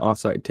might be an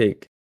offside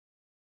take.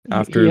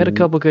 He had a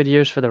couple good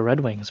years for the Red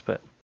Wings,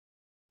 but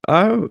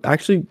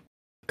actually,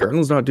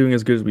 Garland's not doing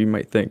as good as we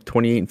might think.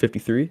 28 and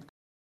 53.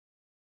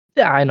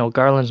 Yeah, I know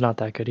Garland's not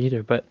that good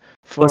either, but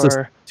Plus, it's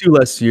for 2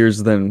 less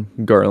years than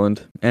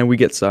Garland, and we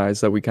get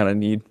size that we kind of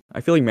need.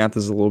 I feel like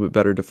Mantha's a little bit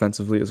better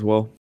defensively as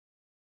well.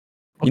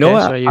 You know okay,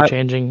 so what? are you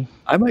changing?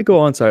 I might go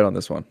onside on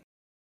this one.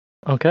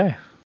 Okay,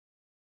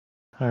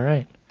 all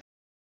right.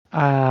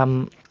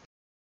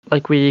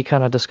 Like we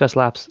kind of discussed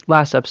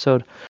last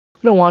episode,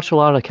 we don't watch a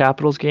lot of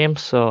Capitals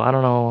games, so I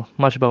don't know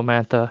much about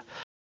Mantha,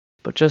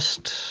 but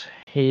just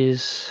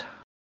he's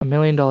 $1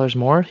 million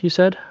more, you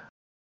said?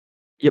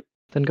 Yep.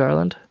 Than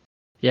Garland?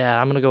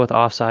 Yeah, I'm gonna go with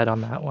offside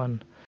on that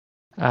one.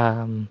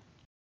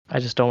 I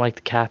just don't like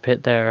the cap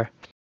hit there,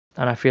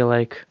 and I feel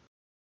like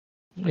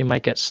we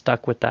might get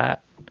stuck with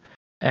that.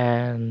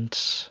 And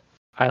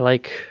I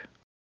like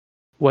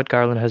what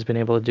Garland has been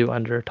able to do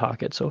under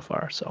Tocchet so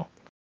far.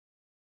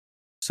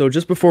 So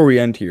just before we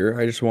end here,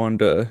 I just wanted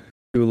to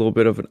do a little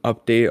bit of an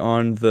update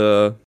on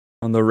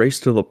the race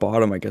to the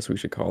bottom, I guess we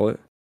should call it.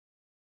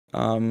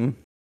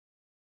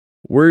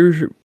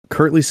 We're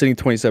currently sitting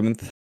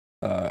 27th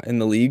in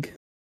the league,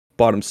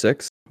 bottom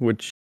 6,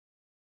 which,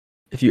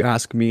 if you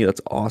ask me,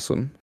 that's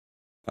awesome.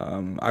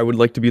 I would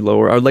like to be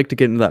lower. I would like to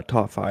get into that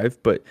top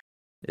 5, but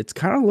it's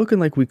kind of looking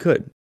like we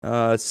could.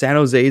 San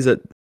Jose's at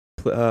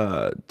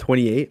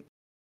 28,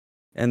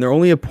 and they're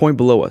only a point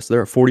below us.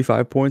 They're at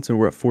 45 points, and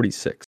we're at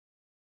 46.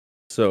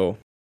 So,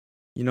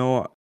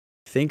 I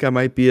think I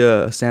might be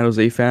a San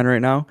Jose fan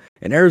right now.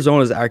 And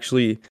Arizona's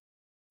actually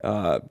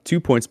 2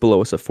 points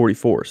below us at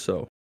 44.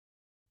 So,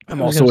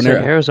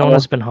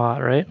 Arizona's been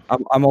hot, right?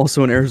 I'm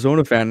also an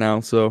Arizona fan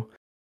now. So,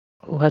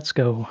 let's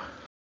go.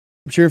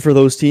 I'm cheering for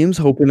those teams,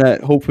 hoping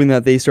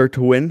that they start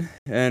to win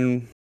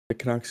and the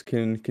Canucks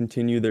can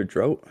continue their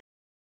drought.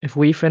 If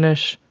we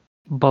finish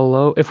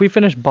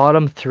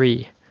bottom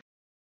 3,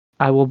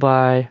 I will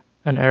buy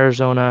an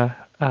Arizona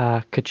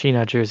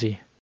Kachina jersey.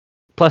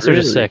 Plus, they're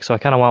just 6, so I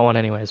kind of want one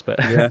anyways. But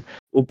yeah,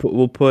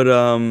 we'll put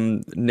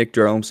Nick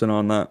Jarlumson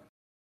on that.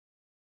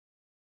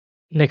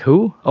 Nick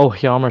who? Oh,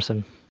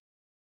 Hjalmarsson.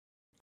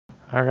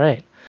 All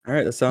right.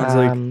 That sounds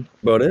like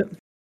about it.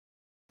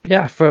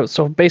 Yeah.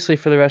 So basically,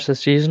 for the rest of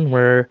the season,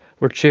 we're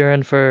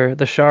cheering for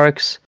the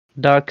Sharks,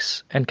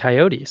 Ducks, and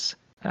Coyotes.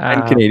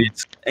 And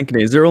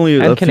Canadians. They're only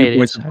a few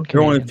points.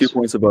 They're only a few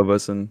points above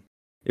us, and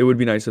it would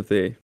be nice if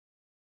they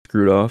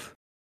screwed off.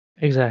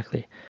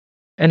 Exactly.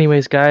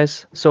 Anyways,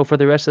 guys, so for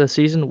the rest of the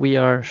season, we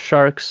are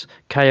Sharks,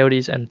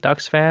 Coyotes, and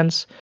Ducks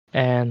fans,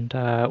 and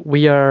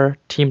we are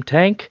Team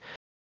Tank.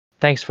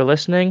 Thanks for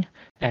listening,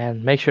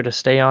 and make sure to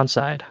stay on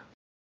side.